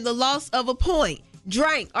result in the loss of a point.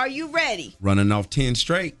 Drank, are you ready? Running off 10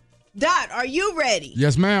 straight. Dot, are you ready?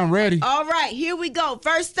 Yes, ma'am, ready. All right, here we go.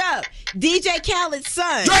 First up, DJ Khaled's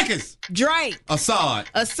son. Drinkers. Drank. Assad.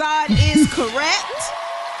 Assad is correct.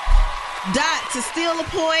 Dot, to steal a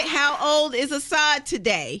point, how old is Assad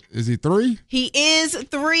today? Is he 3? He is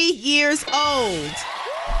 3 years old.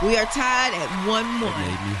 We are tied at 1 more. That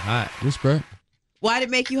made me hot. Respect. Why did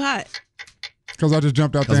it make you hot? Because I just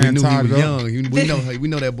jumped out there and we knew tied he it was up. young. We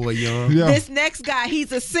know that boy young. Yeah. This next guy,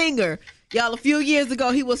 he's a singer. Y'all, a few years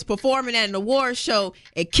ago, he was performing at an award show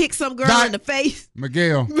and kicked some girl in the face.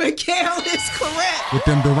 Miguel. Miguel is correct. With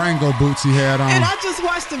them Durango boots he had on. And I just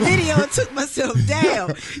watched the video and took myself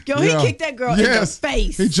down. Yo, he kicked that girl in the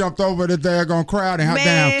face. He jumped over the daggone crowd and hot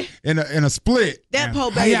down in a split. That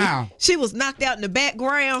poor baby. She was knocked out in the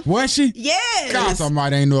background. Was she? Yes. God,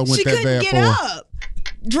 somebody ain't know it went that bad for her. She couldn't get up.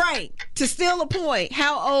 Drake, to steal a point,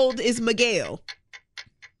 how old is Miguel?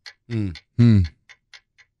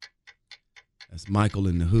 That's Michael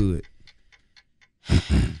in the hood.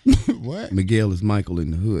 What? Miguel is Michael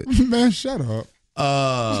in the hood. Man, shut up.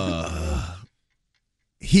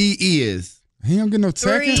 He is. He don't get no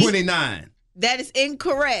second. 29. That is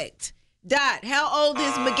incorrect. Dot, how old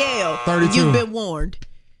is Miguel? 32. You've been warned.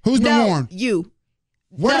 Who's been warned? You.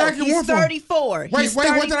 What did I get warned for? He's 34. Wait, what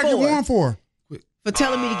did I get warned for? For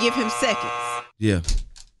telling me to give him seconds. Yeah.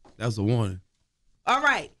 That was a warning. All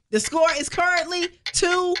right. The score is currently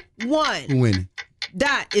 2-1. Who winning?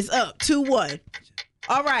 Dot is up 2-1.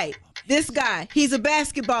 All right. This guy, he's a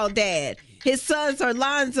basketball dad. His sons are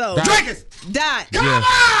Lonzo. Drake. Dot. Come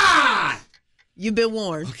on! You've been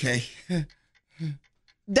warned. Okay.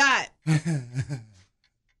 Dot.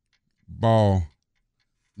 Ball.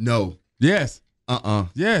 No. Yes.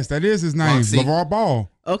 Yes, that is his name. Roxy. LeVar Ball.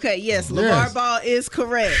 Okay, yes. LeVar Yes. Ball is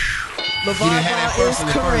correct. LeVar have Ball that is first and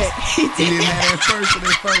correct. He didn't have that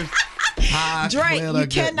first. Drake, you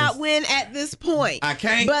cannot win at this point. I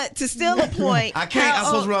can't. But to steal a point, I can't. I'm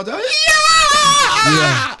supposed to run.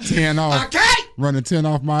 Yeah, 10 off. I can't. Running 10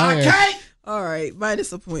 off my ass. I can't. All right,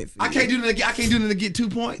 minus a point for you. I can't do that. I can't do that to get 2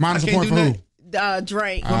 points. Minus I a can't point do for that. who?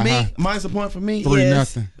 Drake. For me, minus a point for me.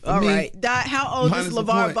 3-0. All right. Dot, how old Minus is a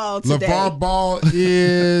LeVar point. Ball today? LeVar Ball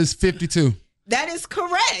is 52. That is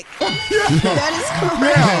correct. That is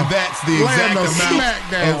correct. And that's the exact Land of amount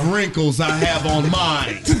smackdown. of wrinkles I have on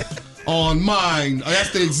mine. On mine.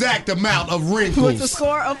 That's the exact amount of wrinkles. With the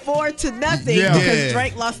score of 4-0, Yeah. because Yeah.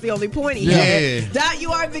 Drake lost the only point he Yeah. had. Dot,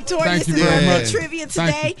 you are victorious Thank in you very Birthday much. Trivia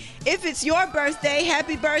Thank today. If it's your birthday,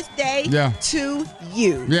 happy birthday Yeah. to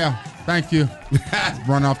you. Yeah, thank you.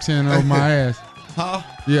 Run off 10 over my ass. Huh?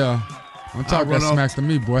 Yeah. I'm talking run that off- smack to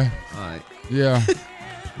me, boy. All right. Yeah.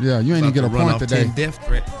 Yeah, you ain't even get a About to run point off today. 10 death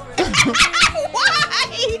threat.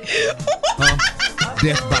 Why?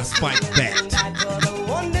 Death by spike bat.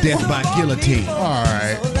 Death by guillotine. All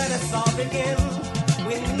right.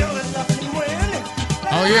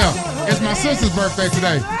 Oh, yeah. It's my sister's birthday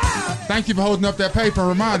today. Thank you for holding up that paper and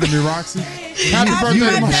reminding me, Roxy. Happy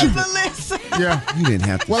birthday to my sister. Yeah. You didn't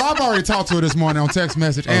have to. Well, I've already talked to her this morning on text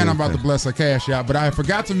message, and I'm about to bless her cash out. But I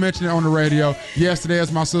forgot to mention it on the radio. Yesterday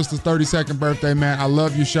is my sister's 32nd birthday, man. I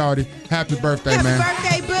love you, Shawty. Happy birthday, Happy man.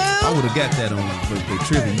 birthday, boo. I would have got that on birthday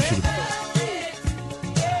trivia. You should have.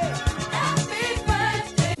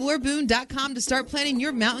 ExploreBoone.com to start planning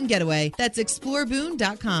your mountain getaway. That's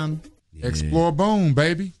ExploreBoone.com. Explore Boom,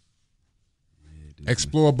 baby.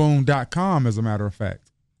 ExploreBoom.com, as a matter of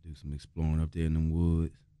fact. Do some exploring up there in them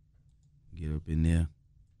woods. Get up in there.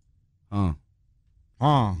 Y'all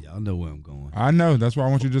know where I'm going. I know. That's why I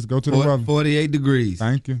want you to just go to the weather. 48 degrees.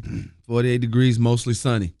 Thank you. 48 degrees, mostly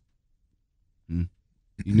sunny. You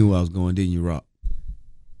knew I was going, didn't you, Rock?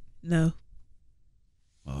 No.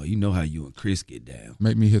 Oh, you know how you and Chris get down.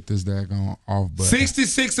 Make me hit this daggone off button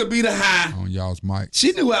 66 will be the high. on y'all's mic.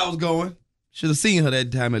 She knew I was going. Should have seen her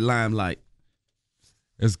that time at Limelight.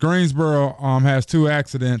 It's Greensboro has 2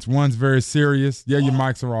 accidents. One's very serious. Yeah, your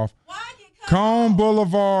mics are off. Cone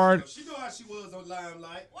Boulevard. She know how she was on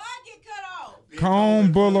Limelight. Why get cut off?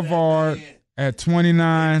 Cone Boulevard at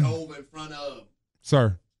 29. Over in front of.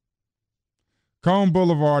 Sir. Cone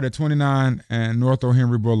Boulevard at 29 and North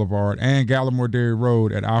O'Henry Boulevard and Gallimore Dairy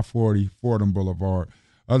Road at I-40 Fordham Boulevard.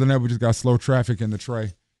 Other than that, we just got slow traffic in the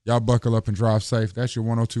tray. Y'all buckle up and drive safe. That's your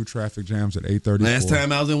 102 traffic jams at 8:34. Last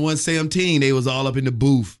time I was in 117, they was all up in the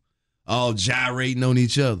booth, all gyrating on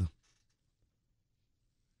each other.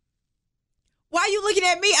 Why are you looking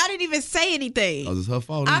at me? I didn't even say anything. Oh, it's her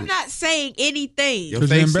fault. I'm not saying anything. Your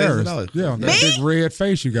Because you're face says it all. embarrassed. Yeah, that Me? big red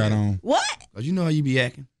face you got on. What? Cause you know how you be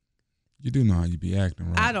acting. You do know how you be acting,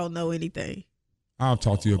 right? I don't know anything. I'll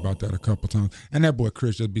talk to you about that a couple times. And that boy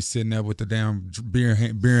Chris just be sitting there with the damn beer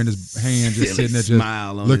in his hand, just sitting there, just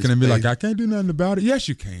Smile on looking his at me face. like I can't do nothing about it. Yes,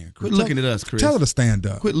 you can. Chris. Quit looking at us, Chris. Tell her to stand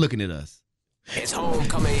up. Quit looking at us. It's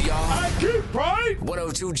homecoming, y'all. I keep right.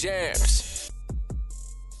 102 Jams.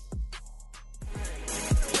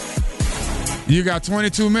 You got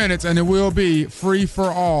 22 minutes, and it will be free for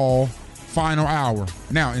all final hour.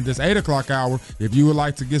 Now, in this 8 o'clock hour, if you would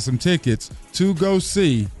like to get some tickets to go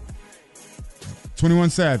see 21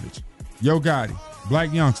 Savage, Yo Gotti,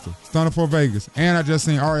 Black Youngster, Stunner for Vegas. And I just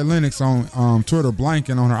seen Ari Lennox on Twitter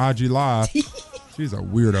blanking on her IG Live. She's a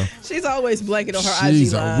weirdo. She's always blanking on her IG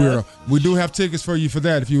She's Live. a weirdo. We do have tickets for you for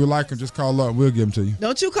that. If you would like them, just call up. We'll give them to you.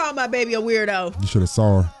 Don't you call my baby a weirdo. You should have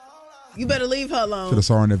saw her. You better leave her alone. Should have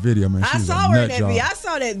saw her in that video, man. I saw her in that video. I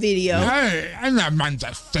saw that video. Hey, I'm not my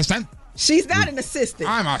assistant. She's not an assistant.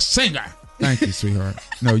 I'm a singer. Thank you, sweetheart.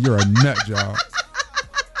 No, you're a nut job.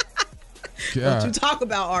 Don't you talk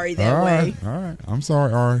about Ari that way. All right. I'm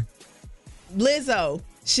sorry, Ari. Lizzo,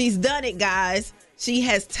 she's done it, guys. She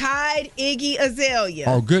has tied Iggy Azalea.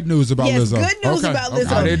 Oh, good news about Lizzo. Yes, good news about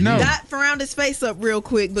Lizzo. I didn't know. Dot frowned his face up real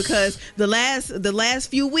quick because the last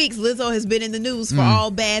few weeks Lizzo has been in the news for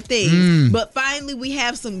all bad things. But finally we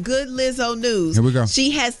have some good Lizzo news. Here we go.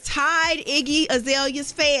 She has tied Iggy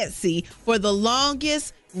Azalea's Fancy for the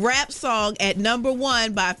longest rap song at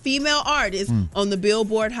 #1 by a female artist on the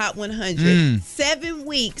Billboard Hot 100. 7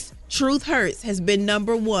 weeks, Truth Hurts has been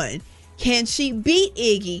 #1. Can she beat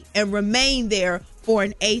Iggy and remain there for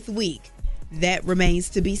an 8th week? That remains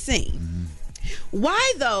to be seen.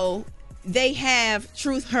 Why, though, they have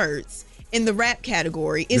Truth Hurts in the rap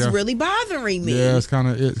category is really bothering me. Yeah, it's kind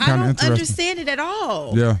of interesting. I don't understand it at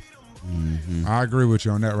all. Yeah. I agree with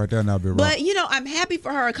you on that right there now, Bill. But, I'm happy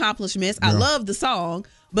for her accomplishments. I love the song,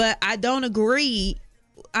 but I don't agree.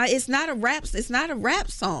 It's not a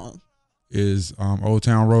rap song. Is Old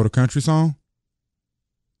Town Road a country song?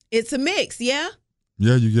 It's a mix, yeah?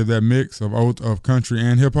 Yeah, you get that mix of country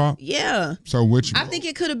and hip hop? Yeah. So which? I think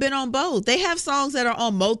it could have been on both. They have songs that are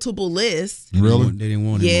on multiple lists. Really? They didn't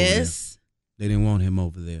want him over there. Yes. They didn't want him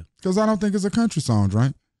over there. Because I don't think it's a country song,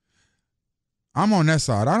 right? I'm on that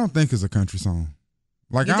side. I don't think it's a country song.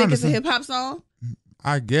 Like, You think it's a hip hop song?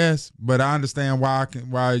 I guess, but I understand why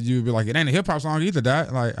you'd be like, it ain't a hip hop song either.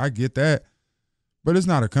 That, like, I get that, but it's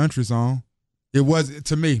not a country song. It was,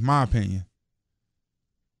 to me, my opinion.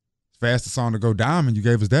 Fastest song to go diamond. You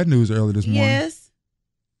gave us that news earlier this morning. Yes.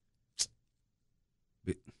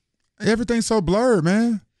 Everything's so blurred,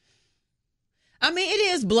 man. I mean,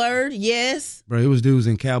 it is blurred, yes. Bro, it was dudes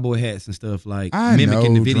in cowboy hats and stuff like I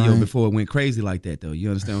mimicking know, the video Drake. before it went crazy like that, though. You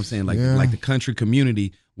understand what I'm saying? Like, Yeah. like the country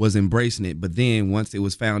community was embracing it, but then once it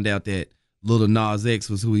was found out that Lil Nas X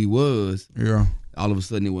was who he was, Yeah. all of a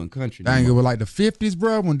sudden it wasn't country. Dang, it was like the 50s,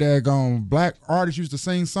 bro, when daggone black artists used to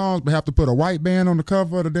sing songs but have to put a white band on the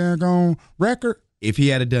cover of the daggone record. If he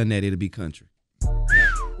had done that, it'd be country.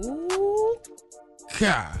 Ooh.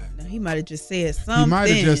 God. Now, he might have just said something. He might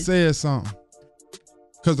have just said something.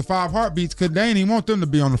 Because the 5 Heartbeats, they didn't even want them to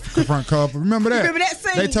be on the front cover. Remember that? Remember that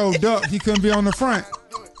scene? They told Duck he couldn't be on the front.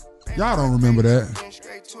 Y'all don't remember that.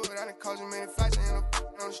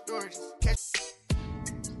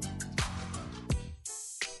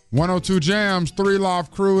 102 Jams, 3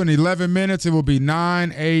 Live Crew in 11 minutes. It will be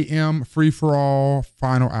 9 a.m. free for all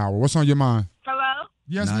final hour. What's on your mind? Hello?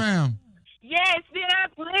 Yes, ma'am. Yes, did I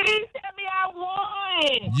please tell me I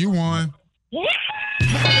won? You won. Yeah.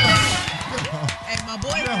 Hey, my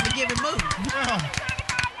boy wants to give it move. Yeah.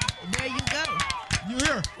 There you go. You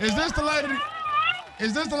here? Is this the lady?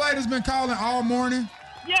 Is this the lady that's been calling all morning?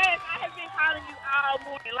 Yes, I have been calling you all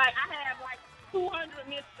morning. Like, I have like 200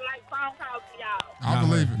 missed phone calls to y'all. I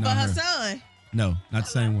believe it. For her son. No, not the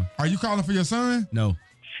same one. Are you calling for your son? No.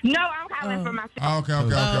 No, I'm calling for myself. Oh, okay.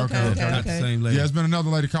 Not the same lady. Yeah, it's been another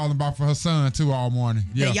lady calling about for her son too all morning.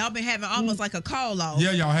 Yeah, Y'all been having almost like a call off.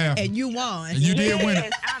 Yeah, y'all have. And you won. And you did win it.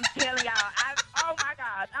 Yes, I'm telling y'all. Oh my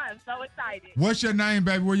God, I'm so excited. What's your name,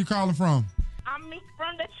 baby? Where you calling from? I'm Meek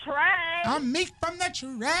from the Tray. I'm Meek from the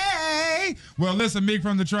Tray. Well, listen, Meek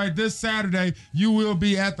from the Tray, this Saturday, you will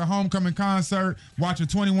be at the homecoming concert watching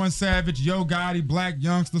 21 Savage, Yo Gotti, Black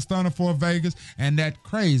Youngster, Stunner for Vegas, and that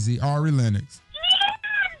crazy Ari Lennox.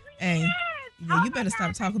 Hey, you better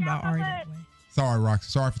stop talking about Ari that way. Sorry,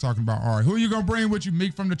 Roxy. Sorry for talking about Ari. Who are you going to bring with you,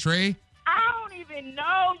 Meek from the Tray? I don't even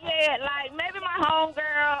know yet. Like, maybe my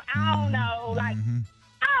homegirl. I don't know. Like,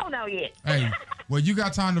 I don't know yet. Hey, well, you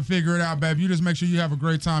got time to figure it out, baby. You just make sure you have a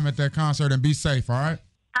great time at that concert and be safe, all right?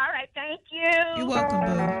 All right, thank you. You're welcome, boo.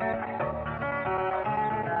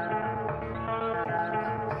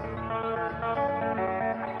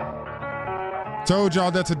 Told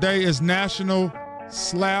y'all that today is National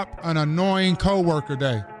Slap an Annoying Coworker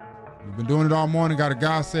Day. We've been doing it all morning. Got a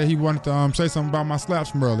guy said he wanted to say something about my slaps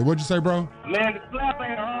from earlier. What'd you say, bro? Man, the slap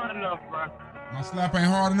ain't hard enough, bro. My slap ain't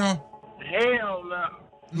hard enough? Hell no.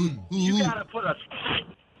 You gotta put a...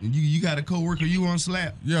 You got a coworker you on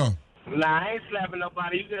slap? Yeah. Nah, I ain't slapping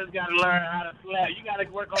nobody. You just gotta learn how to slap. You gotta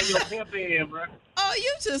work on your pimp end, bro. Oh,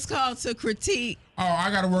 you just called to critique. Oh,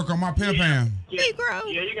 I got to work on my pimp hand. Yeah, Negro.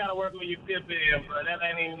 yeah, you gotta work on your pimp end, bro. That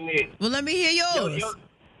ain't even it. Well, let me hear yours.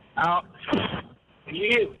 You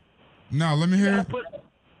hear me? No, let me hear it.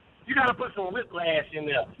 You gotta put some whiplash in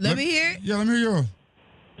there. Let me hear it. Yeah, let me hear yours.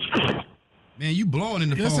 Man, you blowing in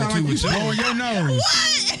the That phone sound too. like you with your- blowing your nose.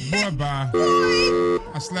 What? Boy, bye.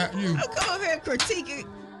 I slap you. Don't come over here and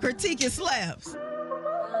critiquing slaps.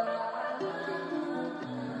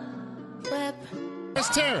 It's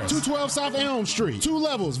Terrace, 212 South Elm Street. 2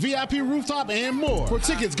 levels, VIP rooftop, and more. For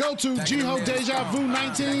tickets, go to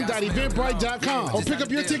jihodejavu19.eventbrite.com or pick up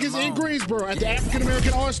your tickets in Greensboro at the African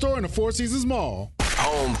American Art Store in the Four Seasons Mall.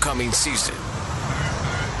 Homecoming season.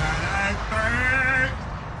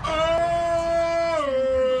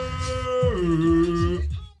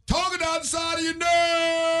 Talking outside of your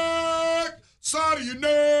neck, side of your neck.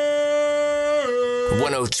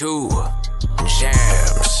 102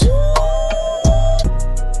 Jams.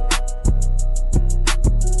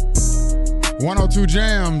 102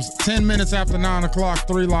 Jams, 10 minutes after 9 o'clock,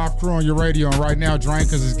 3 Live Crew on your radio. And right now,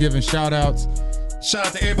 Drankers is giving shout-outs. Shout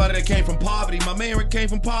out to everybody that came from poverty. My man came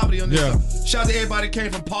from poverty on this. Yeah. Shout out to everybody that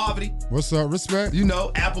came from poverty. What's up? Respect. You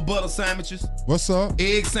know, apple butter sandwiches. What's up?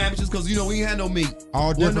 Egg sandwiches, because, you know, we ain't had no meat.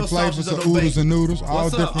 All different no flavors sausages of or no oodles bacon. and noodles. All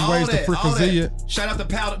What's different up? ways to All fricassee that. it. Shout out to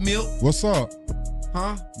powdered milk. What's up?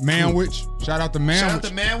 Huh? Manwich. Shout out to Manwich. Shout out to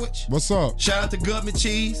Manwich. What's up? Shout out to government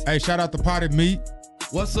cheese. Hey, shout out to potted meat.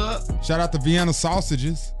 What's up? Shout out to Vienna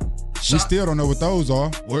sausages. We still don't know what those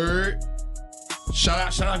are. Word.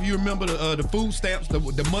 Shout out if you remember the food stamps, the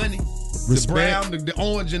money, Respect. the brown, the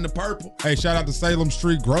orange, and the purple. Hey, shout out to Salem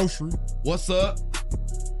Street Grocery. What's up?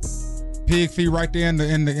 Pig feet right there in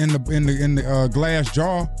the glass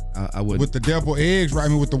jar. I would with the devil eggs, right? I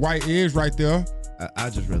mean, with the white eggs right there.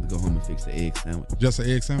 I'd just rather go home and fix the egg sandwich. Just an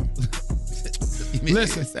egg sandwich.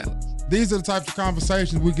 Listen, these are the types of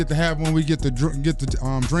conversations we get to have when we get to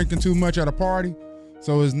drinking too much at a party.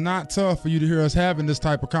 So it's not tough for you to hear us having this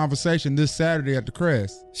type of conversation this Saturday at the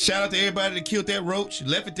Crest. Shout out to everybody that killed that roach.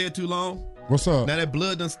 Left it there too long. What's up? Now that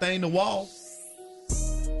blood done stained the wall.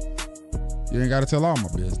 You ain't got to tell all my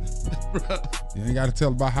business. You ain't got to tell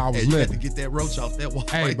about how I was You had living. to get that roach off that wall.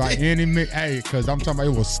 Hey, right by there. any means, because I'm talking about it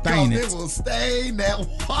will stain it. It will stain that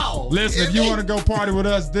wall. Listen, if you want to go party with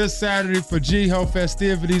us this Saturday for G-Ho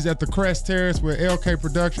festivities at the Crest Terrace with LK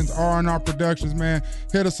Productions, R&R Productions, man,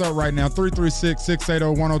 hit us up right now,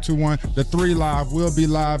 336-680-1021. The 3 Live will be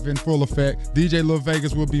live in full effect. DJ Lil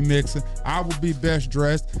Vegas will be mixing. I will be best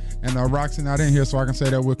dressed. And Roxy not in here, so I can say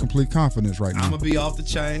that with complete confidence right now. I'm going to be off the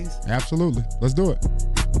chains. Absolutely. Let's do it.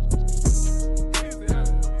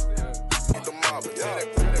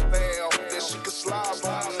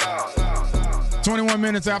 21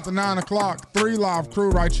 minutes after 9 o'clock, 3 Live Crew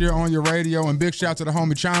right here on your radio. And big shout to the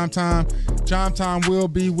homie Chime Time. Chime Time will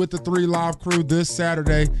be with the 3 Live Crew this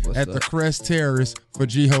Saturday at the Crest Terrace for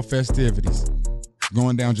G-Ho festivities.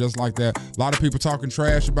 Going down just like that. A lot of people talking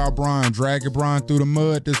trash about Bron, dragging Bron through the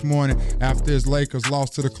mud this morning after his Lakers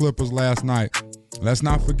lost to the Clippers last night. Let's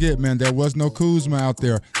not forget, man, there was no Kuzma out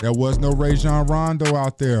there. There was no Rajon Rondo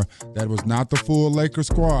out there. That was not the full Lakers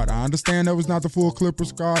squad. I understand that was not the full Clippers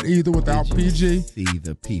squad either without PG. See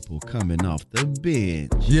the people coming off the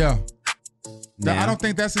bench. Yeah. Now, I don't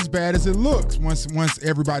think that's as bad as it looks once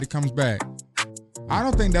everybody comes back. I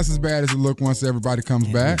don't think that's as bad as it looks once everybody comes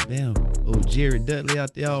back. Damn. Oh, Jared Dudley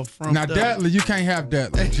out there all front. Now, Dudley, you can't have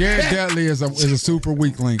Dudley. Jared Dudley is a super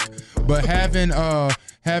weak link. But having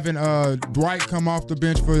Dwight come off the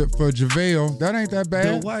bench for JaVale, that ain't that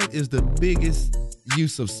bad. Dwight is the biggest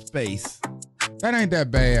use of space. That ain't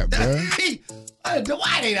that bad, bro.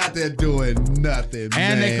 Dwight ain't out there doing nothing, And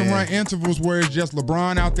man. they can run intervals where it's just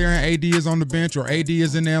LeBron out there and AD is on the bench, or AD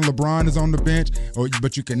is in there and LeBron is on the bench.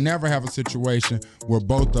 But you can never have a situation where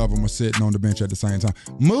both of them are sitting on the bench at the same time.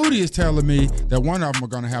 Moody is telling me that one of them are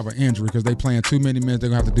going to have an injury because they playing too many minutes. They're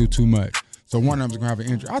going to have to do too much. So one of them's going to have an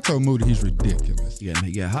injury. I told Moody he's ridiculous. You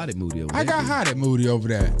got hot at Moody over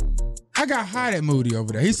there. I got hot at Moody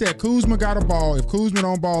over there. He said Kuzma got a ball. If Kuzma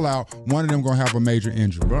don't ball out, one of them going to have a major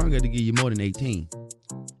injury. LeBron got to give you more than 18.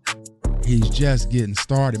 He's just getting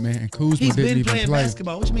started, man. Kuzma He's didn't been even playing play.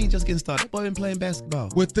 basketball. What you mean just getting started? That boy been playing basketball.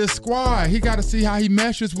 With this squad, he got to see how he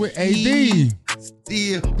meshes with AD. He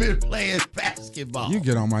still been playing basketball. You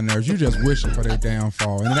get on my nerves. You just wishing for their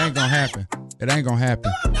downfall, and it ain't gonna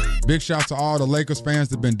happen. Big shout to all the Lakers fans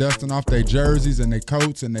that been dusting off their jerseys and their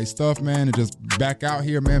coats and their stuff, man, and just back out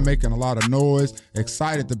here, man, making a lot of noise.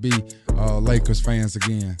 Excited to be Lakers fans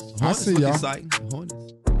again. I see y'all. Exciting. The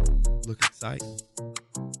Hornets look exciting.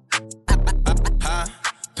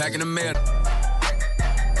 Packing the mail.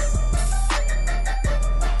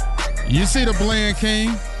 You see the Blend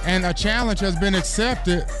King, and a challenge has been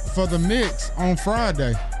accepted for the mix on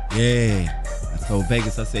Friday. Yeah. I told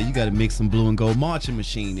Vegas, I said, you got to mix some blue and gold marching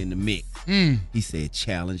machine in the mix. He said,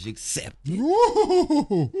 challenge accepted.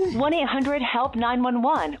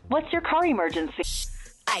 1-800-HELP-911. What's your car emergency?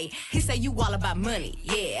 Ay, he say you all about money.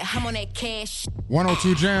 Yeah, I'm on that cash.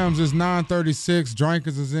 102 Jams is 9:36.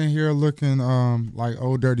 Drinkers is in here looking like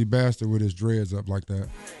old dirty bastard with his dreads up like that.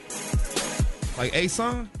 Like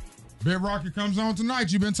A-Son? Big Rocky comes on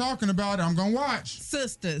tonight. You've been talking about it. I'm going to watch.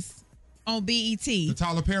 Sisters on BET. The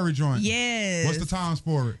Tyler Perry joint. Yes. What's the times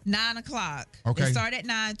for it? 9 o'clock. Okay. They start at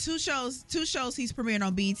 9. Two shows he's premiering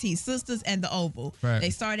on BET, Sisters and The Oval. Fact. They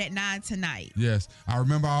start at 9 tonight. Yes. I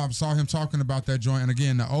remember I saw him talking about that joint. And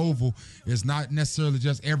again, the Oval is not necessarily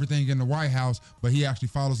just everything in the White House, but he actually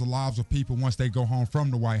follows the lives of people once they go home from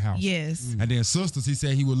the White House. Yes. And then Sisters, he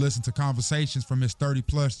said he would listen to conversations from his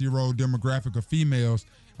 30-plus-year-old demographic of females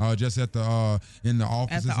just at the in the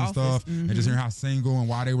offices and stuff, and just hearing how single and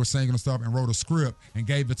why they were single and stuff, and wrote a script and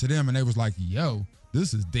gave it to them, and they was like, yo,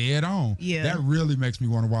 this is dead on. Yeah. That really makes me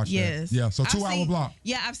want to watch Yes. that. Yeah, so 2-hour block.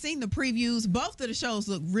 Yeah, I've seen the previews. Both of the shows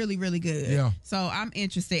look really, really good. Yeah. So I'm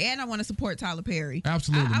interested. And I want to support Tyler Perry.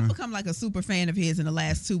 Absolutely, I've man. become like a super fan of his in the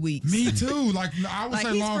last 2 weeks. Me too. Like, I would Like,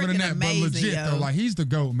 say he's longer than freaking that, amazing, but legit, yo. though. Like, he's the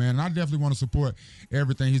GOAT, man. And I definitely want to support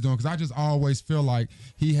everything he's doing because I just always feel like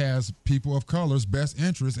he has people of color's best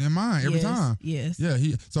interests in mind every Yes, time. yes. Yeah.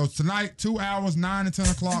 So tonight, 2 hours, 9 and 10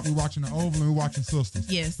 o'clock, we're watching The Oval and we're watching Sisters.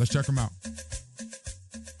 Yes. Let's check them out.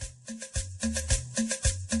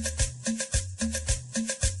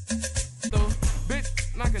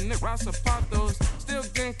 Knocking Nick Rasapatos, still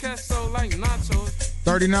getting queso like nachos.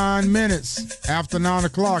 39 minutes after 9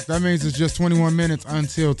 o'clock. That means it's just 21 minutes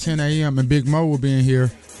until 10 a.m. And Big Mo will be in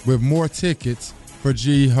here with more tickets for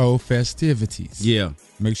G-Ho festivities. Yeah.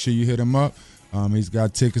 Make sure you hit him up. He's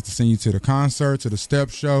got tickets to send you to the concert, to the step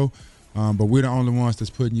show. But we're the only ones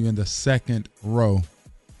that's putting you in the second row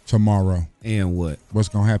tomorrow. And what? What's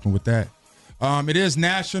going to happen with that? It is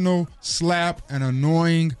National Slap and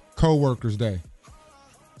Annoying Coworkers Day.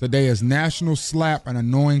 Today is National Slap and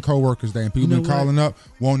Annoying Coworkers Day. And people been calling up,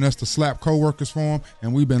 wanting us to slap coworkers for them,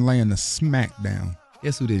 and we've been laying the smack down.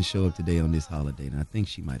 Guess who didn't show up today on this holiday? And I think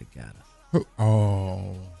she might have got us.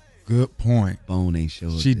 Oh, good point. Bone ain't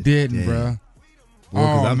showed up. She didn't, today. bruh.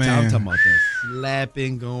 Well, Oh, man. I'm talking about that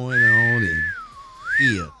slapping going on in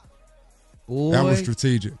here. Boy, That was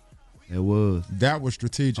strategic. It was. That was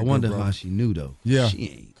strategic. I wonder bro. how she knew, though. Yeah, She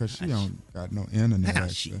ain't. because she don't got no internet. How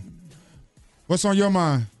access. she? What's on your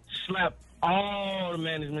mind? Slap all the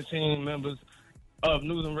management team members of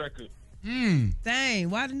News and Record. Dang,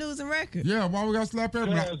 why the News and Record? Yeah, why we got to slap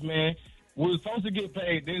everybody? Because, man, we were supposed to get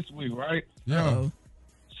paid this week, right? Yeah.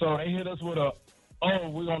 So they hit us with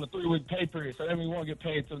we're on a 3-week pay period, so that means we won't get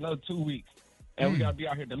paid till another 2 weeks. And we got to be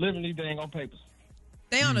out here delivering these dang on papers.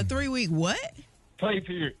 They on a 3-week what? Pay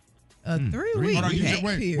period. A 3-week Hold on, pay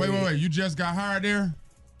period. wait. You just got hired there?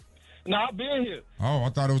 No, I've been here. Oh, I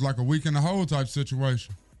thought it was like a week in the hole type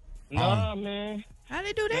situation. Nah, man. How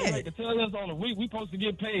they do They that? like to tell us on the week we supposed to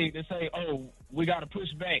get paid. They say, we got to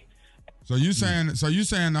push back. So you saying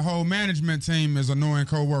the whole management team is annoying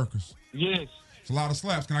coworkers? Yes. It's a lot of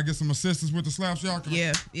slaps. Can I get some assistance with the slaps, y'all?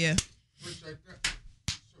 Yeah. Appreciate that.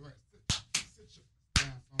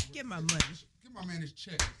 Get my money. Give my man his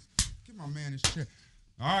check. Give my man his check.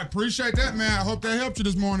 All right, appreciate that, man. I hope that helped you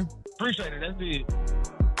this morning. Appreciate it. That's it.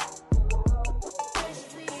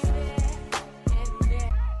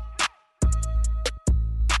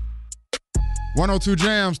 .102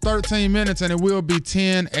 Jams, 13 minutes, and it will be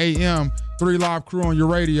 10 a.m. 3 Live Crew on your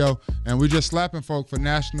radio, and we just slapping folk for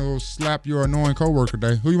National Slap Your Annoying Coworker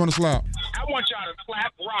Day. Who you want to slap? I want y'all to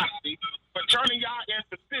slap Roxy for turning y'all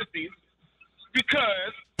into sissies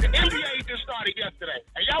because the NBA just started yesterday.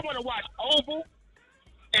 And y'all want to watch Oval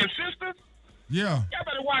and Sisters? Yeah. Y'all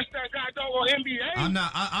better watch that goddamn on NBA. I'm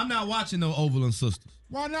not watching no Oval and Sisters.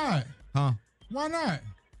 Why not? Huh? Why not?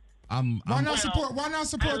 Why not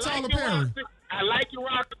support Tyler Perry? Roxy. I like you,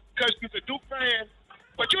 Roxy, because you're a Duke fan,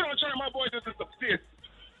 but you don't turn my boys into some sissies.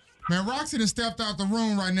 Man, Roxy done stepped out the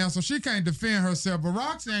room right now, so she can't defend herself. But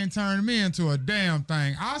Roxy ain't turning me into a damn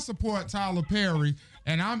thing. I support Tyler Perry,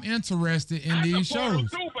 and I'm interested in these shows.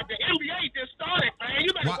 Too, but the NBA just started, man.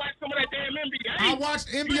 You better watch some of that damn NBA. I watched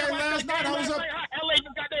NBA last night. I was up. LA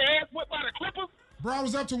just got their ass whipped by the Clippers. Bro, I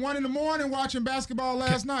was up to 1 in the morning watching basketball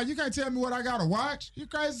last night. You can't tell me what I got to watch. You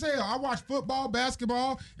crazy as hell. I watch football,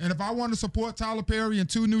 basketball, and if I want to support Tyler Perry in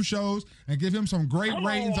 2 new shows and give him some great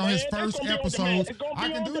ratings on his first episodes,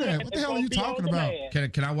 I can do that. What the hell are you talking about?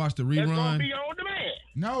 Can I watch the rerun? It's gonna be on demand.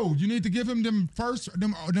 No, you need to give him them first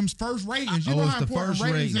ratings. You know it's how the important first ratings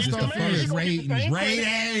and ratings. It's stuff the first is.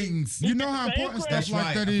 ratings. You know how important stuff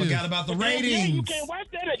like that is. I forgot about the ratings. You can't watch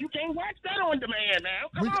that. You can't watch that on demand now.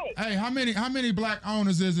 Come on. Hey, how many black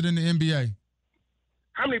owners is it in the NBA?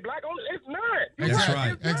 How many black owners? It's none. That's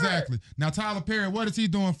right. right. Exactly. Now Tyler Perry, what is he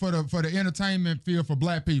doing for the entertainment field for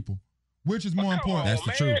black people? Which is more important? That's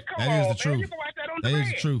the truth. That is the truth. That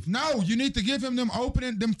is the truth. No, you need to give him them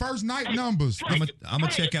first night numbers. I'm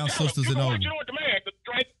gonna check out Sisters and Over.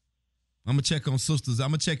 I'm gonna check on Sisters. I'm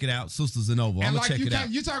gonna check it out, Sisters and Over. I'm gonna check it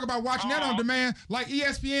out. You talk about watching that on demand. Like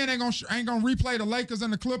ESPN ain't gonna replay the Lakers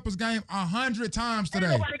and the Clippers game 100 times today.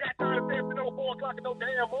 Nobody got time to stay up to no 4 o'clock in no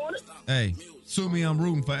damn morning. Hey, sue me. I'm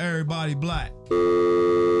rooting for everybody black.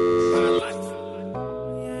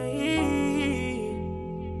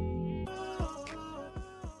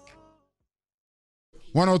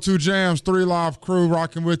 102 Jams, 3 Live Crew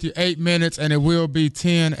rocking with you 8 minutes, and it will be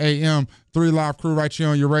 10 a.m. 3 Live Crew right here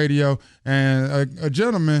on your radio. And a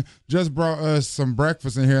gentleman just brought us some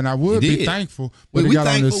breakfast in here, and I would be thankful, but he got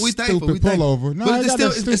on this stupid pullover. No, but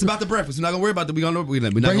it's about the breakfast. We're not gonna worry about the. We're not gonna worry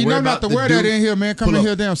but he know not to wear that in here, man. Come in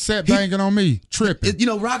here, damn set banging on me, tripping. You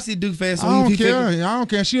know, Roxy do fast. I don't care. I don't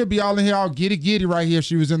care. She'll be all in here, all giddy right here. If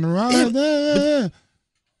she was in the room.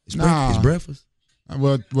 It's breakfast.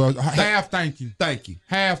 Well, half thank you. Thank you.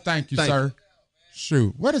 Half thank you, sir.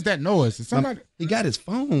 Shoot. What is that noise? Is somebody? He got his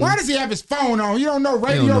phone. Why does he have his phone on? You don't know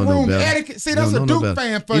radio room etiquette. See, that's a Duke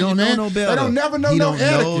fan for you, man. They don't never know no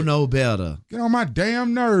etiquette. He don't know better. Get on my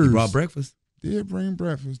damn nerves. He brought breakfast. Did bring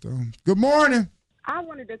breakfast, though. Good morning. I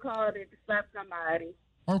wanted to call to slap somebody.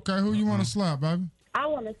 Okay, who you want to slap, baby? I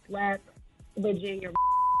want to slap Virginia.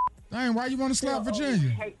 Dang, why you want to slap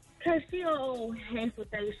Virginia? Because she old hateful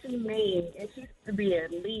thing. She mean, and she used to be a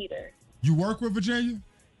leader. You work with Virginia?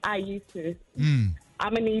 I used to. I'm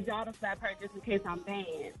going to need y'all to slap her just in case I'm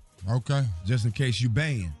banned. Okay. Just in case you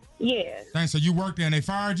banned. Yeah. Thanks. So you worked there and they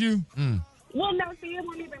fired you? Well, no, see, it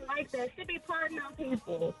wasn't even like that. She be pardoning on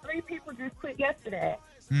people. 3 people just quit yesterday.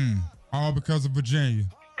 All because of Virginia.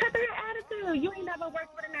 Because of her attitude. You ain't never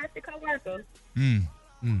worked with a nasty co-worker.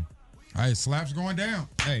 Hey, slaps going down.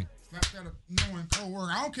 Hey. Slap that knowing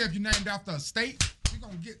co-worker. I don't care if you named after a state. You're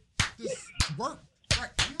going to get this work right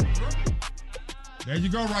here. There you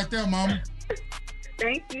go right there, mama.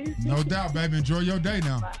 Thank you. No doubt, baby. Enjoy your day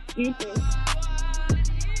now. You too.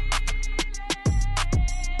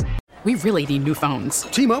 We really need new phones.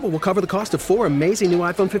 T-Mobile will cover the cost of 4 amazing new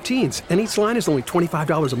iPhone 15s, and each line is only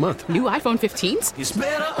 $25 a month. New iPhone 15s? It's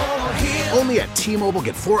better over here. Only at T-Mobile,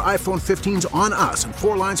 get 4 iPhone 15s on us and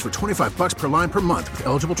 4 lines for $25 per line per month with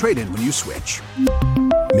eligible trade-in when you switch.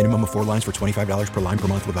 Minimum of 4 lines for $25 per line per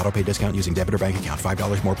month with autopay discount using debit or bank account.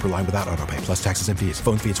 $5 more per line without autopay, plus taxes and fees.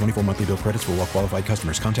 Phone fee at 24 monthly bill credits for well-qualified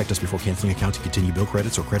customers. Contact us before canceling account to continue bill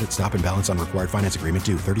credits or credit stop and balance on required finance agreement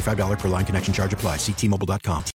due. $35 per line connection charge applies. See T-Mobile.com.